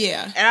start it,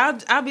 yeah.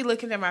 And I'll be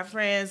looking at my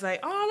friends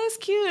like, oh,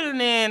 that's cute.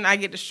 And then I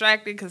get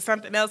distracted because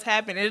something else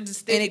happened. It'll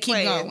just and it keep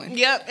going.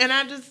 Yep. And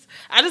I just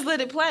let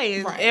it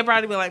play. And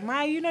everybody be like,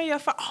 Maya, you know your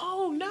phone.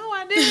 Oh, no,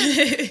 I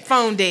didn't.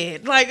 Phone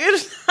dead. Like,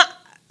 it's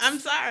I'm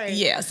sorry.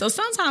 Yeah, so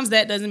sometimes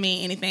that doesn't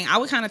mean anything. I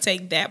would kind of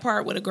take that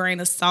part with a grain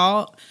of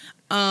salt.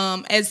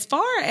 As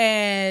far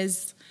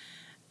as...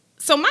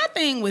 So my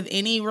thing with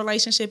any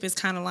relationship is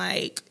kind of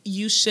like,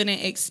 you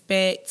shouldn't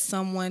expect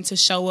someone to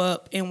show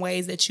up in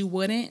ways that you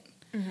wouldn't,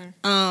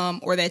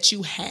 or that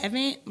you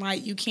haven't.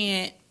 Like, you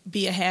can't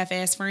be a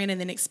half-ass friend and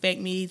then expect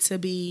me to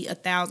be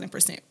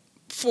 1,000%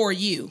 for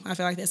you. I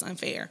feel like that's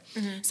unfair.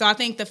 Mm-hmm. So I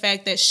think the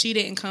fact that she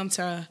didn't come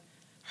to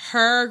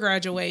her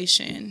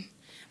graduation...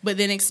 but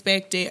then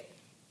expected,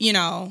 you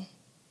know,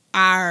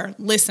 our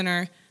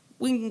listener,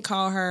 we can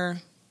call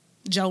her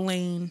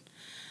Jolene.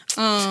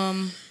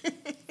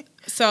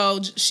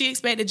 So she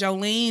expected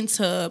Jolene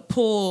to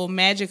pull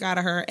magic out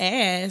of her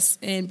ass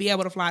and be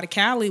able to fly to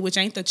Cali, which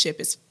ain't the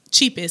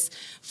cheapest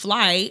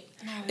flight,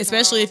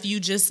 especially if you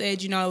just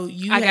said, you know,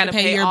 you got to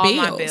pay your all bills.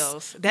 My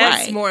bills.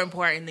 That's more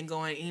important than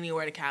going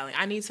anywhere to Cali.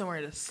 I need somewhere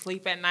to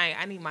sleep at night.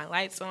 I need my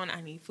lights on. I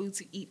need food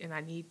to eat, and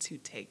I need to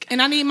take.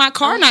 And I need my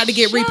car not to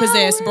get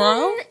repossessed,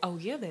 bro. Oh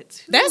yeah, that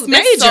too. That's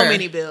major. So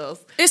many bills.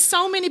 It's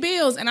so many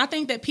bills, and I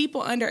think that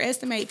people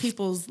underestimate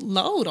people's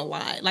load a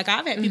lot. Like,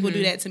 I've had people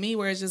do that to me,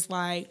 where it's just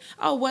like,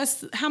 oh,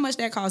 how much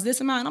that costs?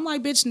 This amount. I'm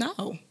like, bitch,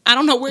 no, I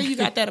don't know where you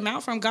got that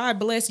amount from. God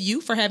bless you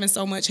for having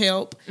so much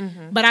help,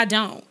 but I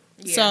don't.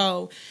 Yeah.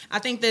 So I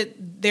think that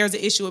there's an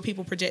issue with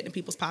people projecting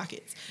people's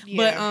pockets.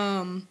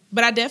 Yeah.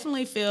 But I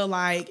definitely feel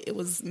like it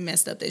was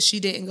messed up that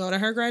she didn't go to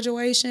her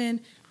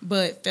graduation,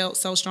 but felt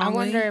so strongly. I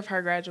wonder if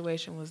her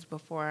graduation was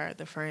before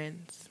the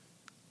friends.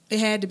 It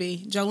had to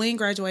be. Jolene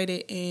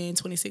graduated in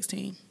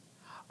 2016.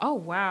 Oh,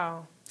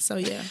 wow. So,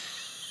 yeah.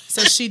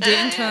 So she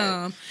didn't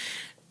come.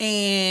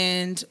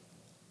 And,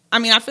 I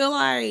mean, I feel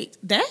like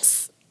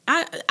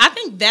I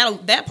think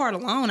that part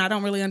alone, I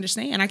don't really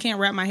understand. I can't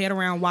wrap my head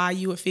around why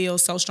you would feel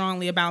so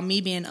strongly about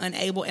me being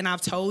unable, and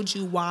I've told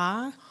you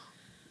why.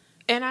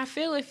 And I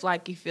feel if,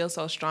 like, you feel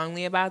so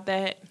strongly about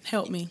that,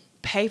 help me.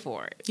 Pay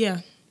for it.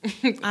 Yeah,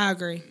 I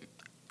agree.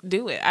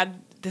 Do it.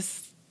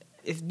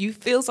 If you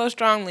feel so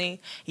strongly,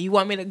 and you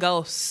want me to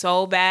go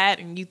so bad,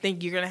 and you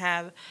think you're going to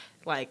have,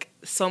 like,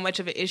 so much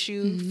of an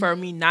issue for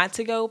me not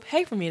to go,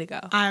 pay for me to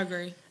go. I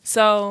agree.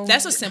 So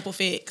that's a simple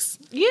fix.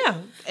 Yeah.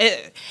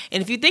 And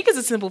if you think it's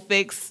a simple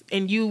fix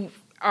and you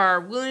are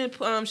willing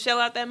to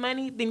shell out that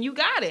money, then you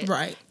got it.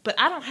 Right. But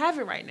I don't have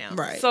it right now.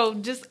 Right. So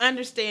just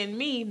understand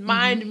me,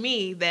 mind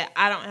me that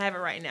I don't have it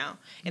right now.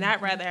 And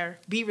I'd rather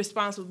be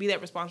responsible, be that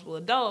responsible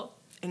adult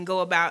and go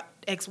about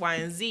X, Y,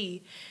 and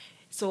Z,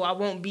 so I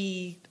won't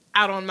be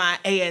out on my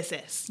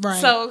ASS.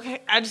 Right. So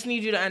I just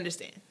need you to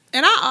understand.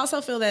 And I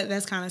also feel that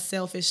that's kind of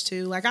selfish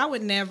too. Like, I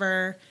would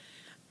never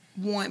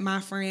want my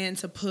friend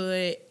to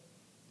put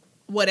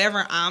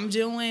whatever I'm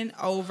doing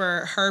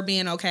over her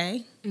being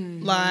okay.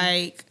 Mm-hmm.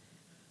 Like,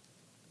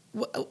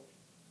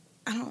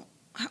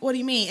 what do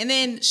you mean? And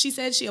then she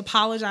said she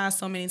apologized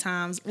so many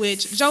times,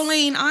 which,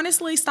 Jolene,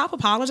 honestly, stop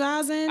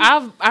apologizing.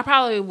 I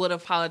probably would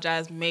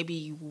apologize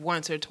maybe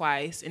once or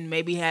twice, and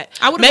maybe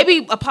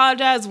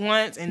apologize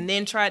once and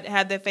then try to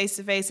have that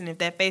face-to-face, and if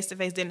that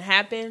face-to-face didn't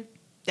happen,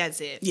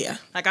 that's it. Yeah.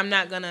 Like, I'm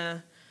not going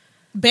to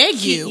beg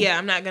you. Yeah,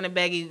 I'm not going to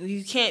beg you.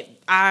 You can't,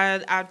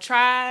 I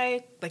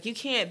tried, like, you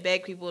can't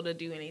beg people to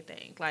do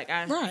anything. Like,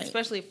 right.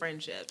 Especially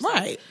friendships.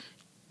 Right. Like,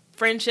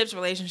 friendships,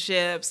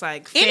 relationships,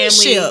 like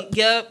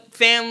family,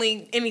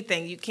 family,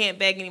 anything. You can't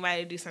beg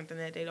anybody to do something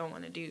that they don't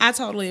want to do. I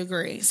totally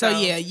agree. So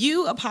yeah,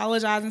 you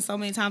apologizing so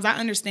many times. I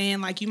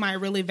understand, like, you might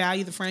really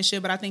value the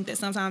friendship, but I think that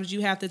sometimes you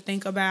have to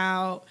think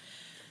about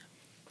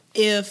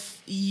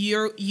if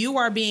you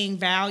are being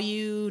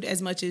valued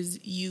as much as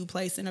you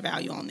placing a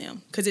value on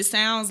them. Because it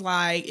sounds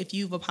like if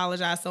you've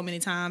apologized so many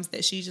times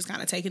that she's just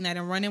kind of taking that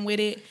and running with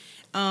it.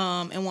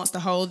 And wants to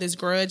hold this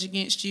grudge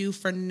against you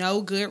for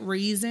no good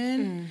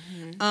reason.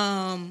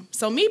 Mm-hmm.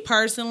 So me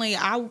personally,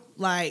 I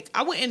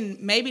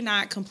wouldn't maybe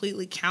not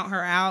completely count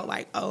her out,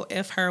 like, oh,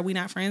 F her, we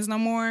not friends no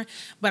more.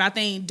 But I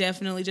think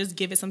definitely just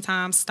give it some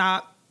time,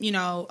 stop,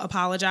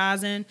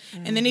 apologizing.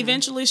 Mm-hmm. And then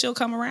eventually she'll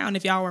come around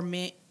if y'all were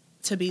meant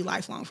to be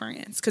lifelong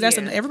friends. Because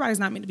everybody's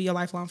not meant to be a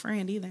lifelong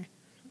friend either.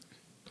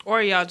 Or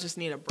y'all just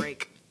need a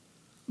break.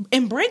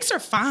 And breaks are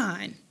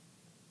fine.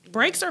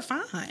 Breaks are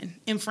fine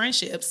in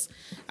friendships.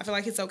 I feel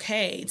like it's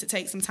okay to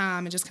take some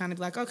time and just kind of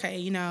be like, okay,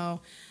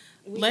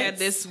 we had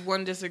this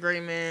one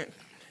disagreement,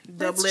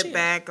 double it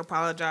back,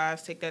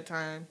 apologize, take that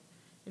time,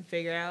 and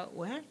figure out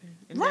what happened.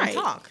 And then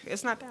talk.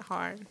 It's not that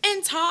hard.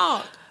 And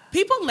talk.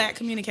 People lack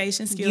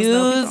communication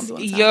skills.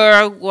 Use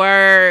your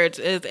words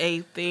is a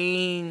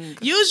thing.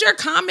 Use your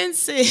common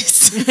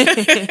sense.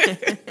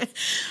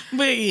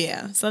 But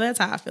yeah, so that's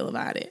how I feel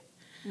about it.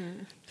 So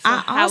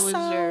how was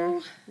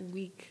your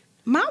week?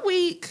 My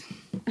week.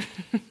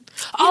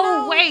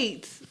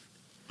 Wait.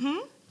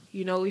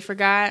 We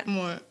forgot?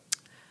 What?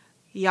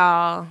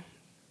 Y'all,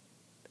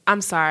 I'm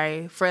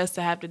sorry for us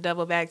to have to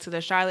double back to the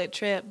Charlotte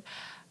trip.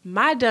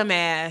 My dumb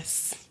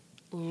ass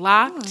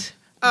locked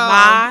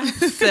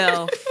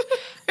myself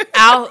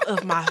out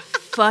of my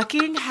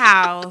fucking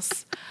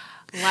house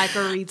like a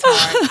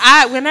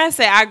retard. When I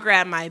say I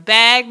grabbed my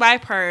bag, my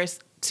purse,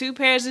 2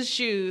 pairs of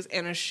shoes,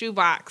 and a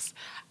shoebox,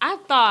 I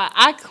thought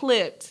I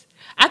clipped.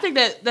 I think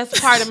that's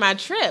part of my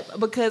trip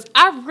because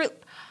I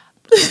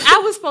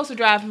was supposed to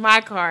drive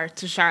my car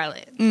to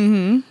Charlotte.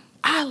 Mm-hmm.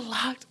 I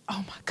locked.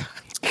 Oh my God.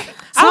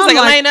 I was like,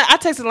 Elena. I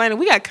texted Elena.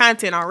 We got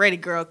content already,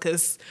 girl.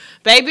 Cause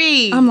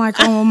baby, I'm like,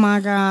 oh my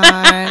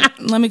God.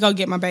 Let me go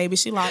get my baby.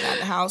 She locked out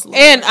the house. Lord.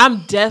 And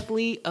I'm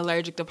deathly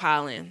allergic to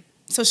pollen.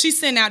 So she's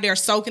sitting out there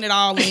soaking it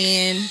all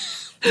in.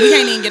 We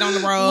can't even get on the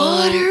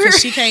road because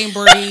she can't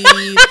breathe.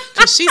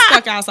 Because she's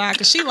stuck outside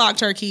because she locked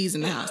her keys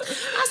in the house.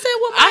 I said,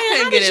 well,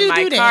 Maya, how did you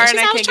do that? She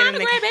said, I was trying to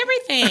grab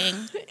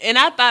everything. And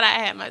I thought I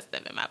had my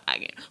stuff in my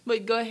pocket.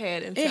 But go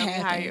ahead and tell me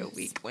how your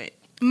week went.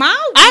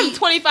 I'm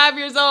 25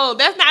 years old.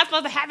 That's not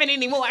supposed to happen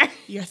anymore.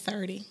 You're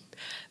 30.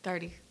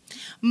 30.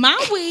 My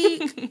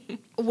week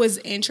was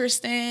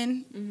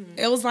interesting. Mm-hmm.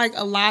 It was like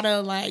a lot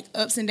of like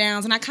ups and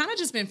downs. And I kind of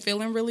just been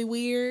feeling really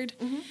weird.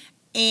 Mm-hmm.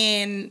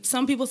 And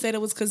some people said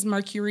it was because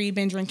Mercury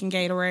been drinking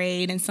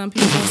Gatorade, and some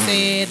people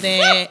said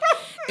that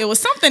it was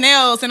something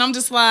else. And I'm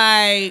just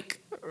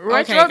like,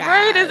 retrograde?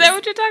 Okay, is that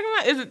what you're talking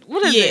about?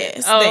 What is it?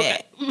 Yes,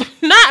 that. Okay.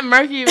 Not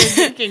Mercury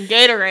drinking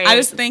Gatorade. I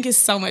just think it's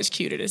so much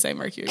cuter to say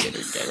Mercury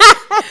drinking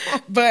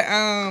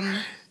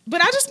Gatorade. But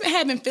I just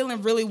had been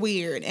feeling really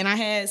weird, and I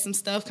had some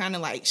stuff kind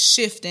of like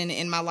shifting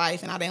in my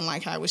life, and I didn't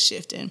like how it was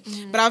shifting.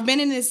 Mm-hmm. But I've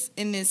been in this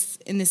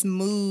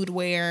mood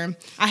where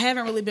I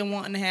haven't really been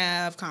wanting to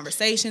have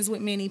conversations with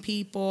many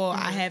people.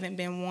 Mm-hmm. I haven't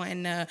been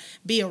wanting to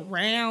be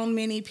around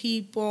many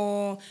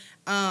people.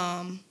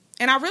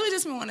 And I really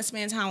just been wanting to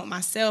spend time with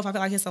myself. I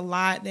feel like it's a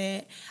lot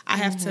that I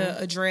have to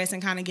address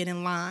and kind of get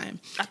in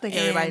line. I think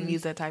everybody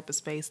needs that type of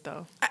space,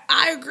 though.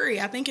 I agree.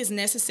 I think it's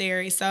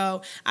necessary.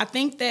 So I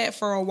think that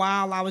for a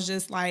while I was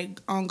just like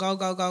on go.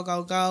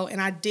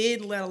 And I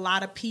did let a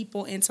lot of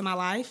people into my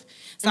life.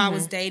 So I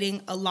was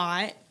dating a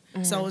lot.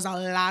 Mm-hmm. So it was a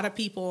lot of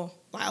people,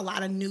 like a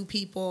lot of new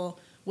people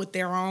with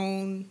their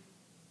own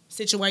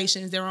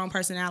situations, their own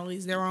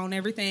personalities, their own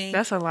everything.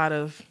 That's a lot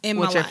of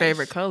what's your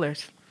favorite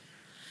colors?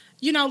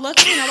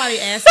 Luckily nobody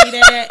asked me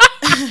that.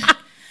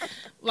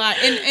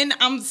 And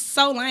I'm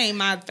so lame.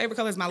 My favorite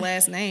color is my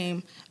last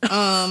name,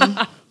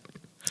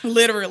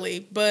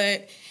 literally.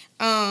 But it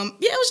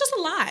was just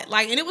a lot.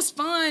 And it was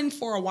fun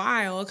for a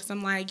while because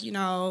I'm like,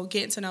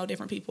 getting to know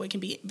different people. It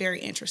can be very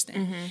interesting,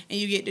 and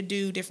you get to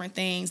do different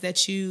things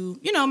that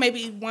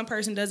maybe one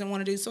person doesn't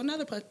want to do, so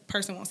another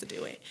person wants to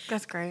do it.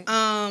 That's great.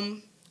 But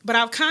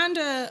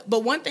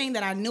one thing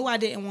that I knew I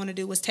didn't want to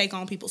do was take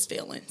on people's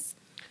feelings.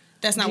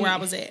 That's not where I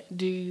was at.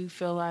 Do you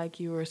feel like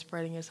you were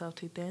spreading yourself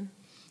too thin?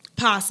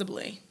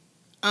 Possibly.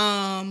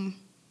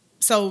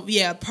 So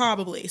yeah,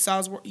 probably. So I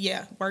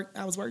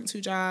was working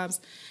 2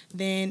 jobs,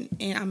 then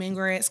I'm in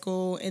grad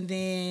school, and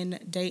then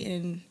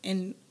dating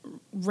and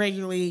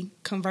regularly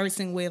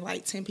conversing with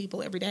like 10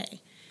 people every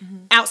day,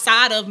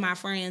 outside of my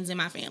friends and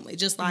my family,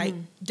 just like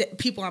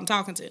people I'm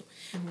talking to.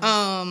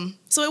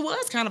 So it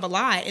was kind of a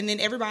lot, and then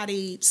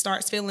everybody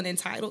starts feeling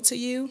entitled to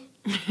you.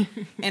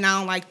 And I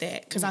don't like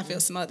that because I feel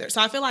smothered. So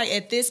I feel like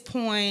at this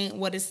point,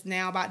 what is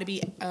now about to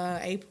be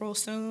April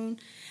soon.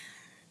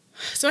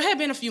 So it had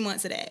been a few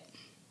months of that.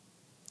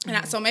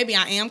 And so maybe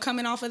I am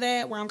coming off of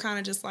that where I'm kind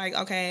of just like,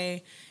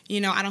 okay,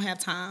 I don't have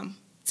time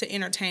to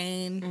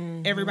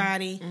entertain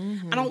everybody.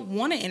 I don't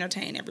want to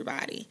entertain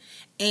everybody.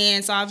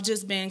 And so I've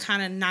just been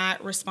kind of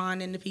not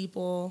responding to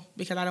people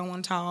because I don't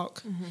want to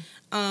talk.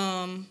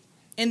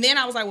 And then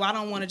I was like, well, I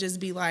don't want to just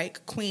be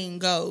like Queen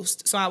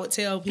Ghost. So I would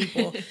tell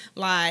people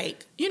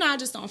like, I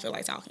just don't feel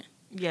like talking.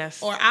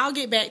 Yes. Or I'll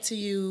get back to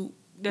you.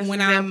 That's an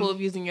example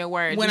of using your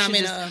words. When I'm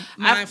in a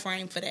mind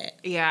frame for that.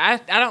 Yeah,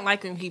 I don't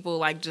like when people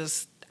like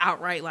just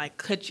outright like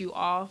cut you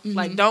off.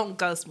 Like, don't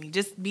ghost me.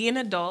 Just be an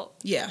adult.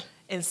 Yeah.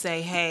 And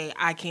say, hey,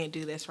 I can't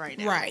do this right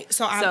now. Right.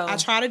 So I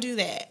try to do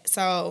that.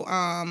 So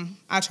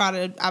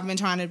I've been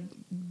trying to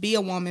be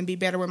a woman, be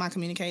better with my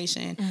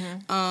communication.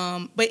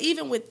 But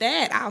even with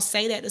that, I'll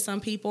say that to some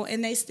people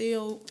and they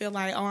still feel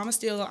like, oh, I'm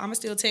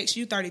still text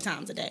you 30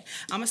 times a day.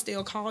 I'm going to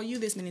still call you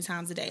this many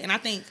times a day. And I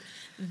think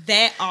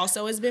that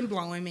also has been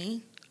blowing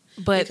me.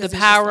 But the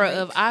power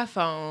of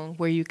iPhone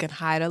where you can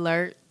hide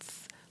alerts.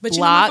 But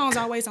my phone's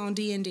always on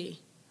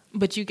D&D.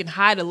 But you can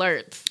hide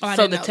alerts.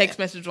 So the text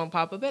message won't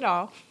pop up at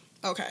all.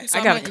 Okay. So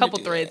I got a couple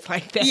threads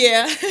like that.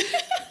 Yeah.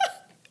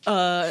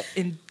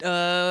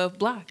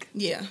 Block.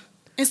 Yeah.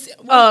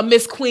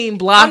 Miss Queen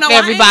Block,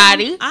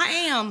 everybody. I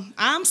am.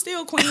 I'm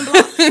still Queen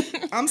Block.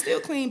 I'm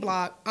still Queen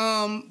Block.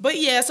 But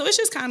yeah, so it's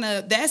just kind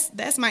of,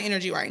 that's my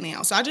energy right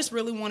now. So I just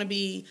really want to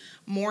be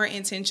more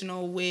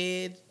intentional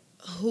with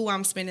who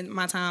I'm spending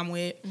my time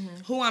with,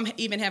 who I'm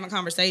even having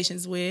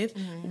conversations with,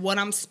 what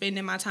I'm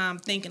spending my time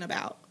thinking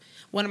about.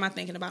 What am I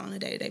thinking about on a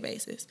day-to-day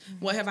basis?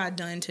 What have I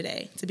done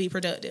today to be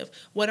productive?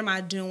 What am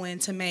I doing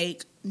to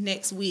make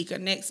next week or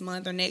next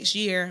month or next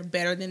year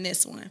better than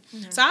this one?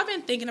 So I've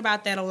been thinking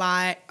about that a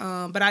lot,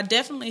 but I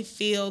definitely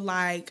feel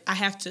like I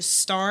have to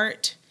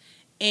start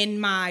in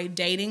my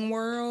dating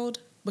world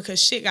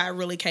because shit got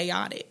really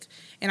chaotic.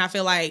 And I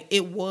feel like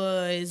I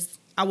was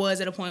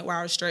at a point where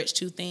I was stretched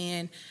too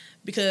thin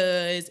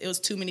because it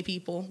was too many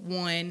people,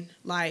 one,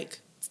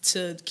 like,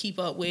 to keep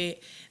up with.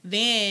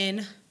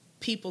 Then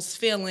people's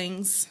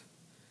feelings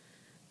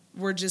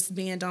were just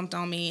being dumped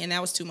on me, and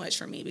that was too much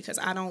for me because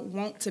I don't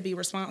want to be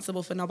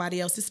responsible for nobody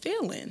else's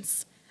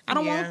feelings. I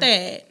don't want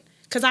that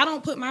because I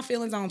don't put my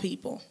feelings on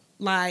people.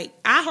 Like,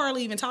 I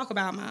hardly even talk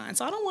about mine,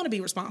 so I don't want to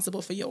be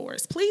responsible for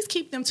yours. Please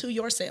keep them to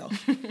yourself.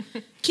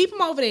 Keep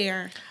them over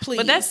there, please.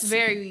 But that's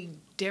very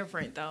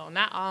different, though.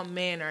 Not all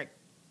men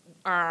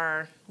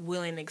are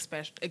willing to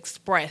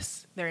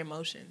express their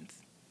emotions.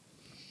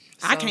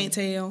 So. I can't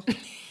tell.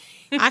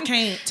 I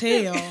can't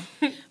tell.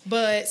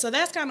 But so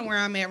that's kind of where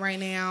I'm at right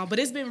now. But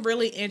it's been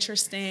really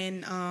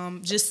interesting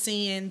just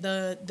seeing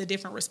the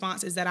different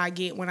responses that I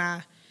get when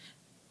I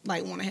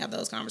like want to have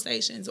those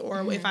conversations,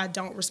 or if I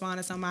don't respond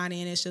to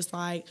somebody and it's just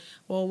like,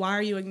 well, why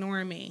are you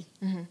ignoring me?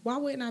 Why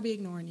wouldn't I be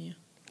ignoring you?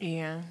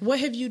 Yeah. What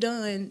have you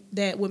done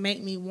that would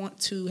make me want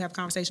to have a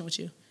conversation with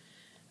you?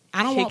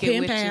 I don't want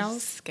pen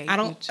pals. I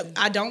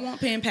don't want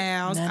pen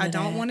pals. I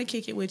don't want to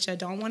kick it with you. I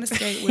don't want to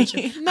skate with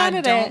you. I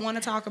don't want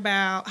to talk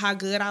about how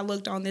good I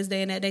looked on this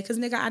day and that day because,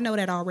 nigga, I know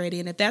that already.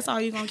 And if that's all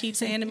you're going to keep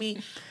saying to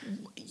me,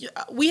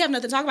 we have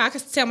nothing to talk about. I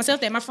can tell myself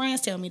that. My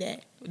friends tell me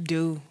that.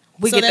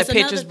 We get the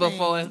pictures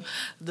before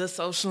the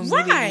social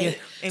media,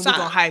 and we're going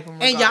to hype them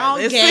regardless. And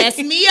y'all gas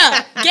me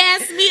up.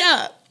 Gas me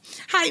up.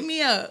 Hype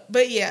me up.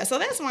 But yeah, so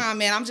that's where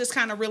I'm at. I'm just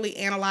kind of really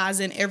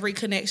analyzing every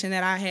connection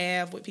that I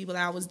have with people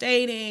that I was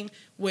dating,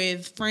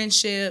 with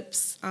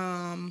friendships,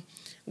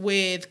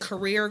 with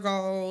career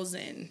goals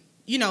and,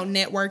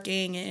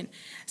 networking. And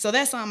so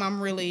that's something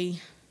I'm really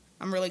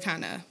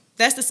kind of,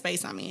 that's the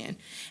space I'm in.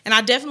 And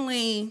I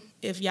definitely,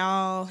 if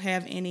y'all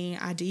have any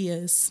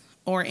ideas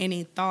or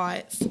any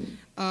thoughts,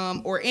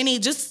 or any,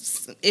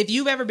 just if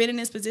you've ever been in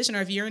this position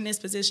or if you're in this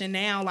position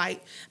now,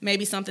 like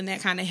maybe something that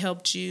kind of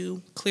helped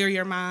you clear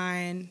your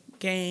mind,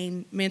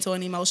 gain mental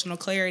and emotional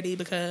clarity,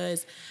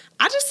 because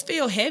I just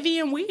feel heavy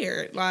and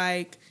weird.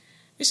 Like,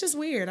 it's just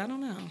weird. I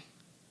don't know.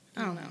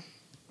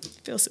 It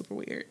feels super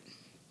weird.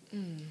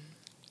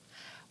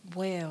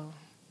 Well,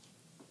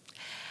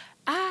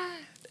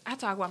 I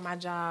talk about my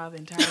job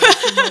entirely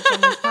too much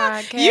on this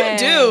podcast. You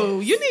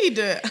do. You need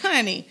to,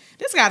 honey,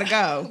 this got to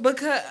go.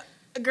 Because,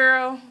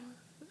 girl,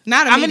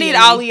 not I'm going to need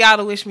all of y'all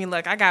to wish me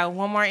luck. I got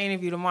one more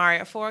interview tomorrow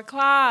at 4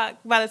 o'clock.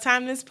 By the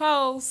time this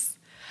posts,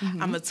 I'm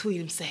going to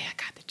tweet and say I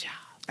got the job.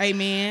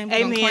 Amen. We're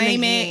going to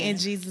claim it in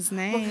Jesus'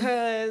 name.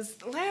 Because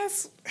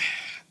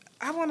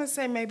I want to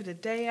say maybe the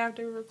day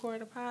after we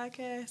record the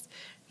podcast,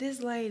 this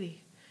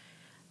lady,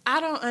 I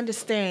don't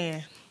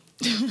understand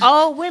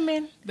All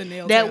women The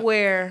nail that tap.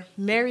 wear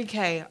Mary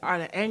Kay are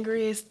the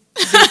angriest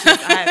bitches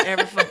I have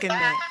ever fucking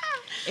met.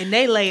 And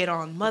they lay it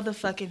on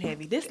motherfucking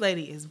heavy. This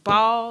lady is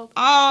bald,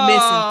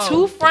 Oh. missing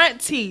 2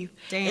 front teeth,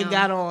 Damn. and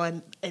got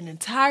on an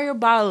entire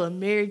bottle of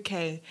Mary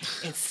Kay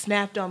and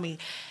snapped on me.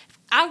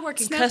 I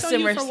work in Snapped on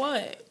you customer for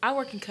what? I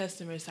work in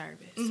customer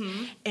service,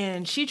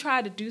 and she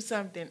tried to do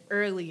something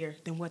earlier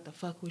than what the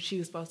fuck was she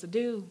was supposed to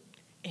do,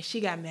 and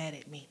she got mad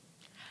at me.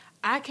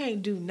 I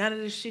can't do none of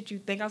the shit you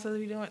think I'm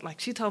supposed to be doing. Like,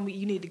 she told me,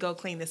 you need to go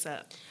clean this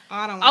up.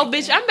 I don't Oh, like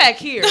bitch, that. I'm back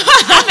here.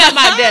 I'm at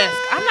my desk.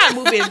 I'm not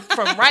moving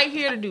from right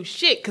here to do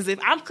shit. Because if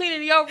I'm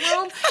cleaning your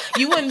room,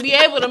 you wouldn't be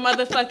able to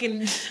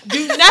motherfucking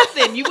do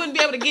nothing. You wouldn't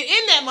be able to get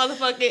in that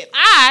motherfucking.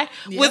 I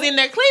was in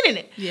there cleaning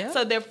it. Yeah.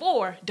 So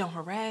therefore, don't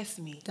harass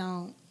me.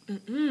 Don't.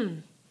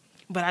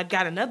 But I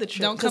got another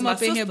trip. Don't 'cause come my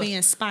up in here sister-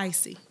 being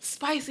spicy.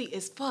 spicy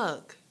as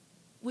fuck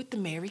with the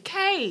Mary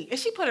Kay. And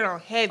she put it on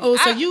heavy. Oh,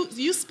 so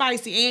you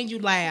spicy and you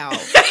loud.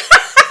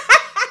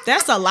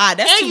 That's a lot.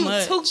 That's and too you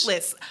much.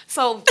 toothless.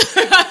 So just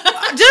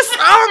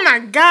oh my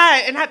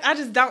God. And I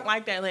just don't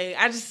like that lady.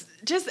 I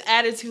just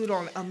attitude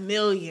on a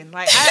million.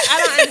 Like I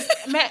don't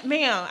understand.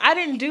 Ma'am, I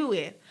didn't do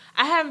it.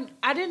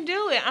 I didn't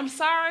do it. I'm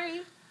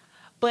sorry.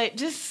 But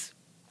just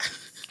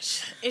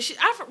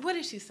what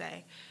did she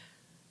say?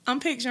 I'm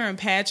picturing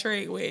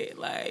Patrick with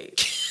like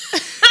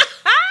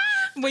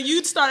when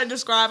you started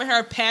describing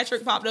her,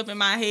 Patrick popped up in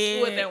my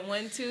head With that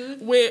one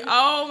tooth. with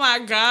oh my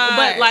God.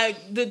 But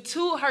like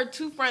her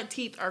 2 front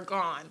teeth are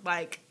gone.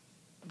 Like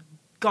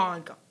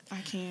gone.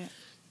 I can't.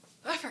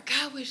 I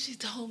forgot what she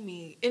told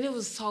me, and it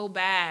was so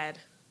bad.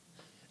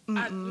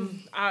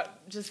 I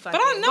just fucking.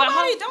 But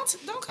nobody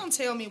don't come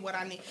tell me what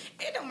I need.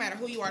 It don't matter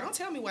who you are. Don't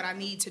tell me what I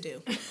need to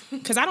do,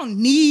 because I don't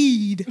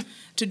need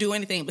to do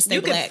anything but stay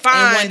you black. can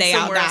find And one day I'll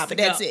somewhere die, else but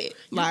to that's go. it.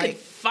 You Like can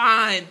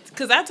find,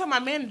 because I told my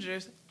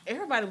managers,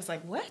 everybody was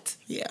like, "What?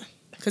 yeah,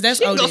 because that's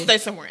She can go OD. stay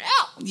somewhere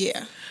else." Yeah,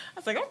 I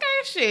was like, "Okay,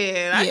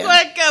 shit. I Yeah. go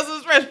at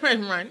Kelsey's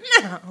restaurant right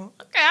now."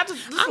 Okay,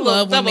 I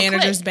love when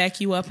managers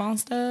back you up on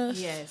stuff.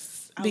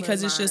 Yes, I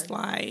because love it's just mine.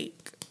 like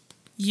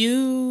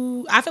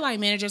I feel like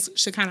managers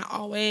should kind of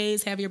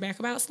always have your back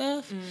about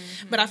stuff.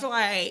 But I feel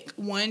like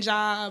one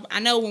job,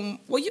 I know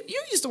you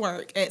used to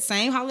work at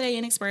same Holiday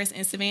Inn Express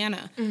in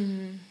Savannah.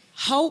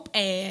 Hope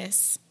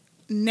ass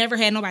never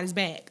had nobody's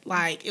back.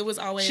 Like it was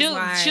always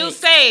She'll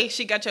say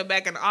she got your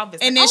back in the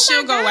office, and like, then "Oh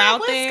she'll my go God, out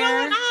what's there.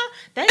 going on?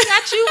 They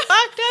got you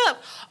fucked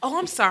up. Oh,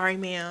 I'm sorry,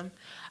 ma'am.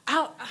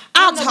 I'll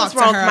I'll know talk what's to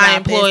wrong her with my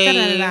about this. employee.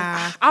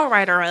 Da-da-da-da. I'll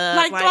write her up.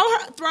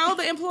 Like throw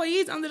the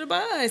employees under the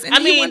bus. And I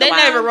then you mean, wonder they why-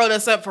 never wrote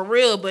us up for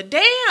real, but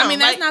damn. I mean,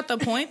 that's like, not the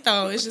point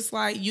though. It's just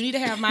like you need to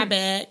have my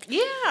back.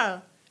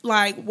 Yeah.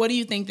 Like, what do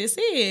you think this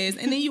is?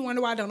 And then you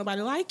wonder why don't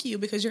nobody like you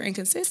because you're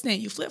inconsistent.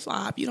 You flip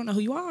flop. You don't know who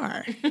you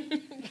are.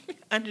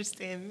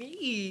 Understand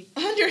me.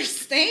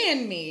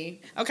 Understand me.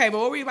 Okay, but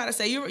what were you about to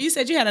say? You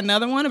said you had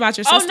another one about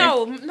your sister.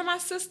 Oh no, my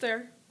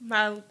sister,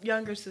 my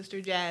younger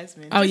sister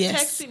Jasmine, Oh, just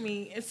yes. texted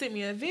me and sent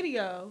me a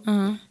video.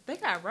 Uh-huh. They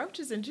got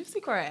roaches and juicy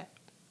crab.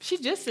 She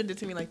just sent it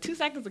to me like 2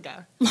 seconds ago.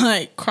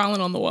 Like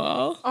crawling on the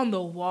wall. On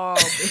the wall,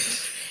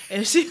 bitch.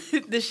 And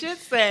the shit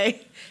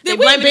say they Did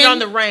we blamed it been- on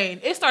the rain.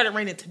 It started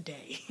raining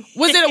today.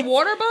 Was it a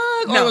water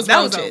bug or No, was that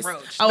roaches? was a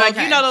roach. Oh, like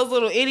okay. you know those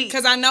little idiots.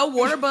 Because I know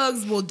water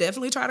bugs will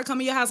definitely try to come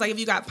in your house. Like if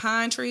you got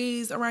pine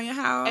trees around your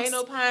house. Ain't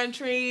no pine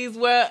trees.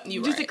 Well,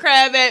 You juicy right.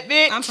 crab at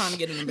bitch. I'm trying to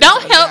get in the Don't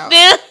business help out.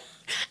 them.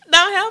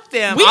 Don't help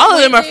them. We All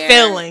of them went are there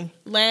failing.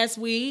 last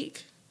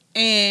week.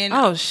 And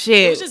Oh it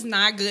shit. was just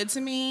not good to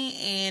me,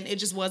 and it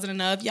just wasn't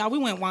enough. Y'all, we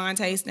went wine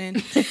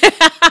tasting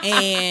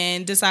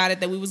and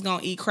decided that we was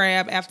gonna eat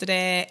crab after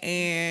that,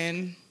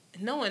 and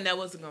Knowing that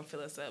wasn't gonna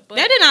fill us up, but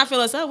that did not fill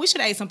us up. We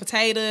should have ate some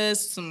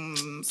potatoes,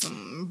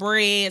 some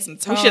bread, some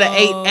toast. we should have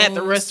ate at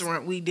the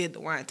restaurant we did the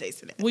wine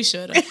tasting at. We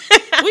should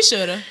have. We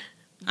should have.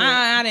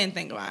 I didn't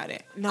think about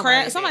it. Nobody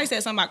Crab. did. Somebody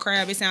said something about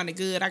crab. It sounded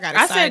good. I got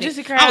I excited. said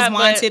juicy I crab,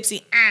 was wine but-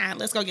 tipsy.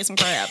 Let's go get some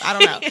crab. I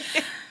don't know.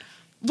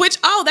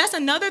 Which, that's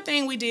another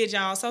thing we did,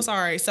 y'all. So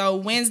sorry. So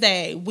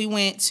Wednesday, we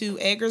went to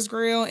Edgar's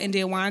Grill and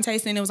did wine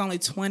tasting. It was only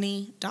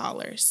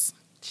 $20.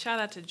 Shout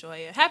out to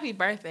Joya. Happy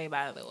birthday,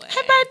 by the way.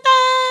 Happy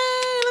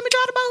birthday! Let me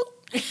draw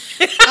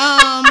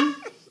the boat.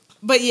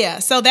 But yeah,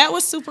 so that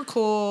was super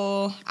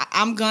cool.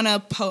 I'm gonna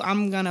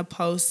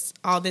post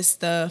all this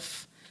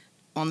stuff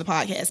on the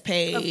podcast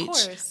page. Of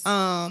course.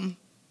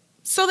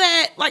 So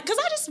that, like, because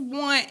I just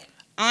want,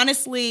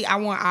 honestly, I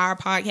want our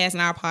podcast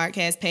and our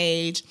podcast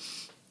page.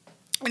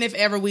 And if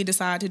ever we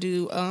decide to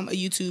do a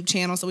YouTube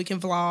channel so we can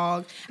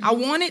vlog, I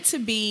want it to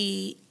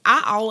be,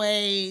 I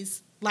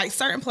always, like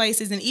certain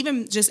places, and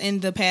even just in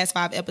the past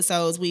 5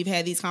 episodes, we've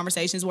had these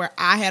conversations where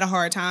I had a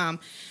hard time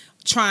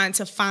trying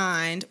to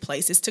find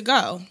places to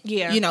go.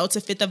 Yeah. You know, to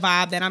fit the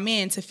vibe that I'm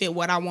in, to fit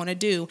what I want to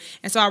do.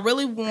 And so I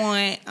really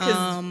want,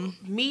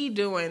 Me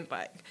doing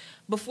like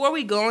before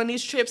we go on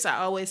these trips, I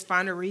always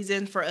find a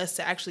reason for us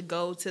to actually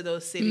go to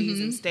those cities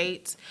and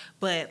states.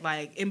 But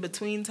like in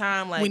between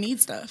time, like we need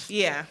stuff.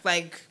 yeah,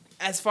 like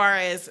as far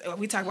as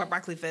we talk about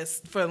Broccoli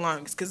Fest for the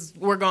longest because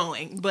we're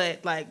going,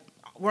 but like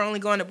we're only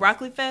going to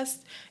Broccoli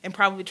Fest and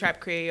probably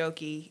Trap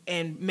Karaoke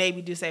and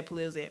maybe Duce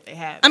Palooza if they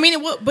have. I mean,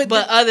 it will,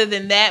 but other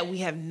than that, we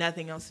have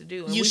nothing else to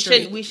do. And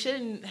we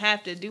shouldn't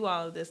have to do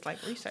all of this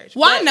like research.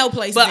 Well, I know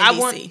places in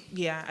DC.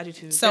 Yeah, I do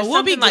too. So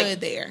we'll be good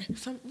there.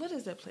 What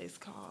is that place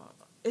called?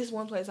 It's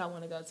one place I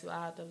want to go to.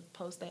 I have to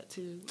post that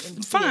too.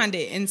 Find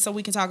it, and so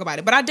we can talk about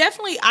it. But I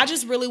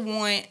just really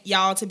want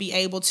y'all to be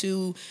able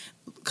to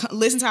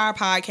listen to our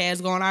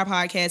podcast, go on our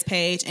podcast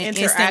page, and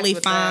instantly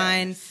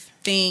find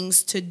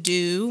things to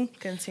do.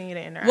 Continue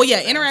to interact. Well,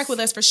 yeah, interact with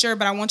us for sure.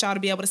 But I want y'all to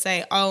be able to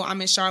say, "Oh, I'm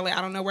in Charlotte.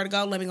 I don't know where to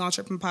go. Let me go on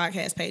Trippin'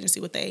 Podcast page and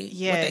see what they've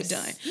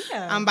done.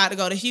 Yeah. I'm about to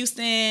go to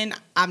Houston.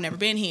 I've never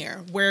been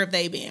here. Where have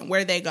they been? Where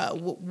did they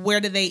go?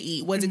 Where did they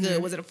eat? Was it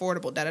good? Was it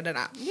affordable? Da da da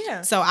da.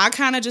 Yeah. So I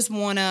kind of just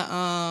want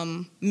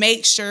to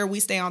make sure we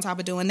stay on top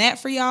of doing that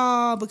for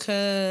y'all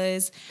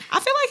because I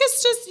feel like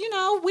it's just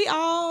we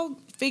all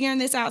figuring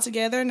this out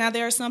together. Now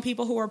there are some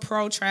people who are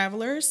pro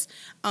travelers.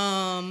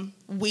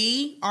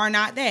 We are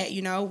not that.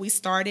 We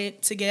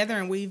started together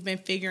and we've been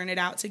figuring it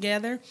out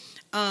together.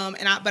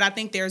 But I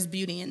think there's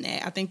beauty in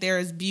that. I think there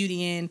is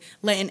beauty in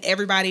letting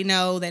everybody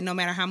know that no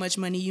matter how much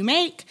money you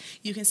make,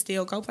 you can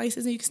still go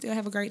places and you can still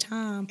have a great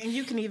time. And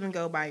you can even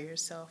go by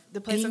yourself.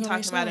 The place I'm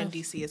talking about in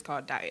DC is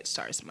called Diet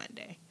Starts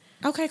Monday.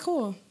 Okay,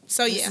 cool.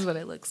 So this is what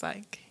it looks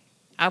like.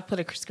 I'll put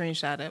a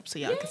screenshot up so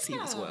y'all can see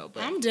it as well.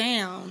 But I'm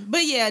down.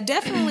 But yeah,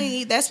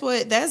 definitely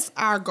that's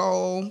our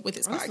goal with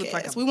this podcast.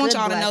 Like we want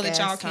y'all to know that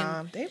y'all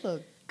can. They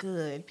look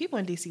good. People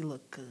in DC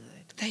look good.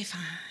 They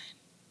fine.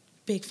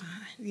 Big fine.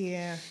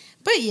 Yeah.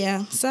 But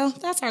yeah, so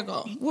that's our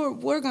goal.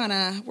 We're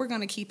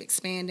gonna keep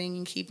expanding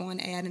and keep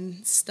on adding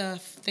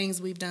stuff, things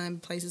we've done,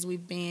 places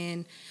we've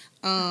been,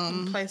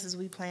 places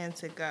we plan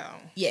to go.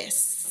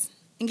 Yes.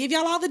 And give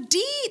y'all all the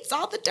deets,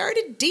 all the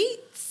dirty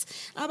deets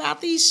about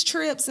these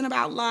trips and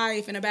about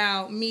life and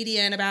about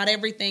media and about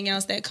everything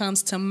else that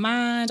comes to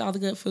mind. All the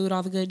good food,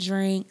 all the good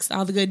drinks,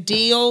 all the good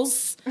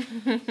deals.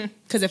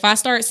 Because if I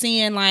start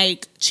seeing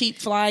like cheap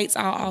flights,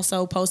 I'll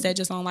also post that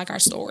just on like our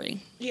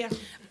story. Yeah.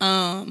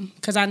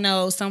 Because I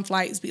know some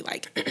flights be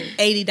like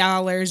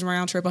 $80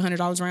 round trip,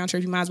 $100 round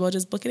trip. You might as well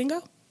just book it and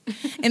go.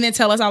 And then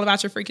tell us all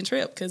about your freaking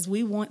trip because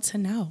we want to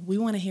know. We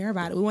want to hear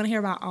about it. We want to hear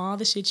about all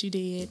the shit you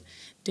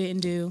didn't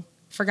do.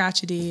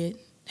 Forgot you did.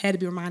 Had to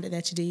be reminded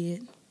that you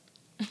did.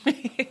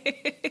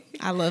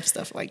 I love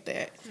stuff like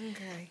that.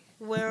 Okay.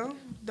 Well,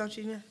 don't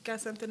you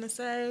got something to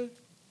say?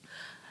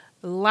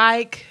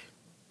 I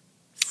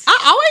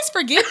always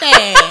forget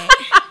that.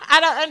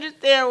 I don't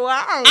understand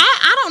why.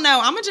 I don't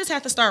know. I'm going to just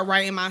have to start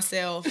writing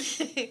myself.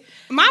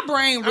 My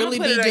brain really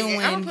be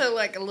doing. I'm going to put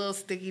like a little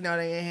sticky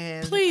note in your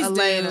hand. Please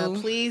Elena, do.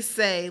 Please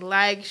say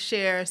like,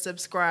 share,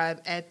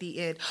 subscribe at the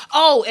end.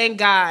 Oh, and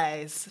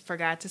guys,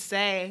 forgot to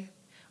say.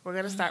 We're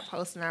going to start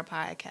posting our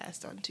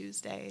podcast on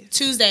Tuesdays.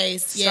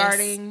 Yes.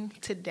 Starting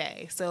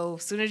today. So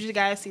as soon as you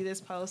guys see this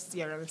post,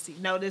 you're going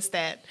to notice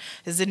that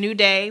it's a new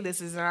day.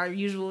 This isn't our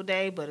usual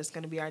day, but it's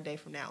going to be our day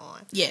from now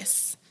on.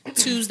 Yes.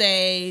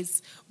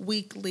 Tuesdays,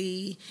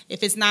 weekly.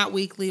 If it's not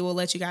weekly, we'll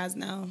let you guys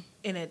know.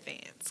 In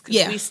advance.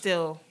 Because we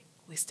still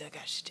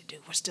got shit to do.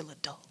 We're still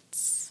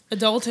adults.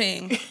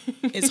 Adulting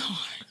is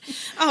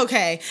hard.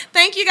 Okay.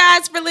 Thank you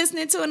guys for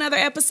listening to another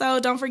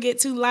episode. Don't forget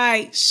to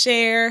like,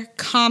 share,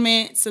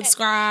 comment,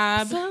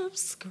 subscribe.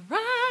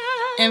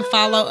 And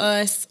follow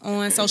us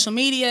on social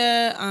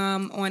media.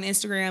 On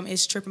Instagram,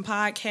 it's Trippin'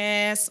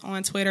 Podcast.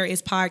 On Twitter,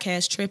 it's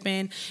Podcast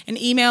Trippin'.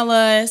 And email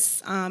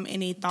us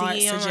any thoughts,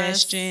 DM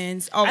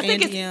suggestions. us.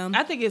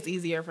 I think it's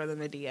easier for them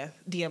to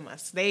DM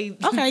us. We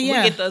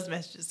get those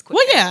messages quicker.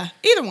 Well, yeah.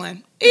 Either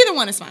one. Either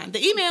one is fine.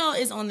 The email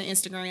is on the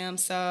Instagram,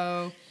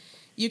 so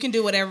you can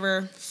do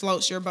whatever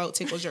floats your boat,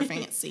 tickles your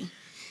fancy.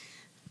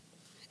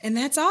 And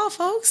that's all,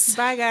 folks.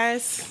 Bye,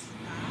 guys.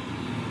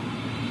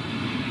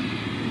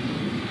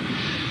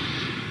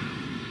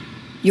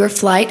 Your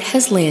flight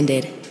has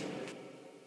landed.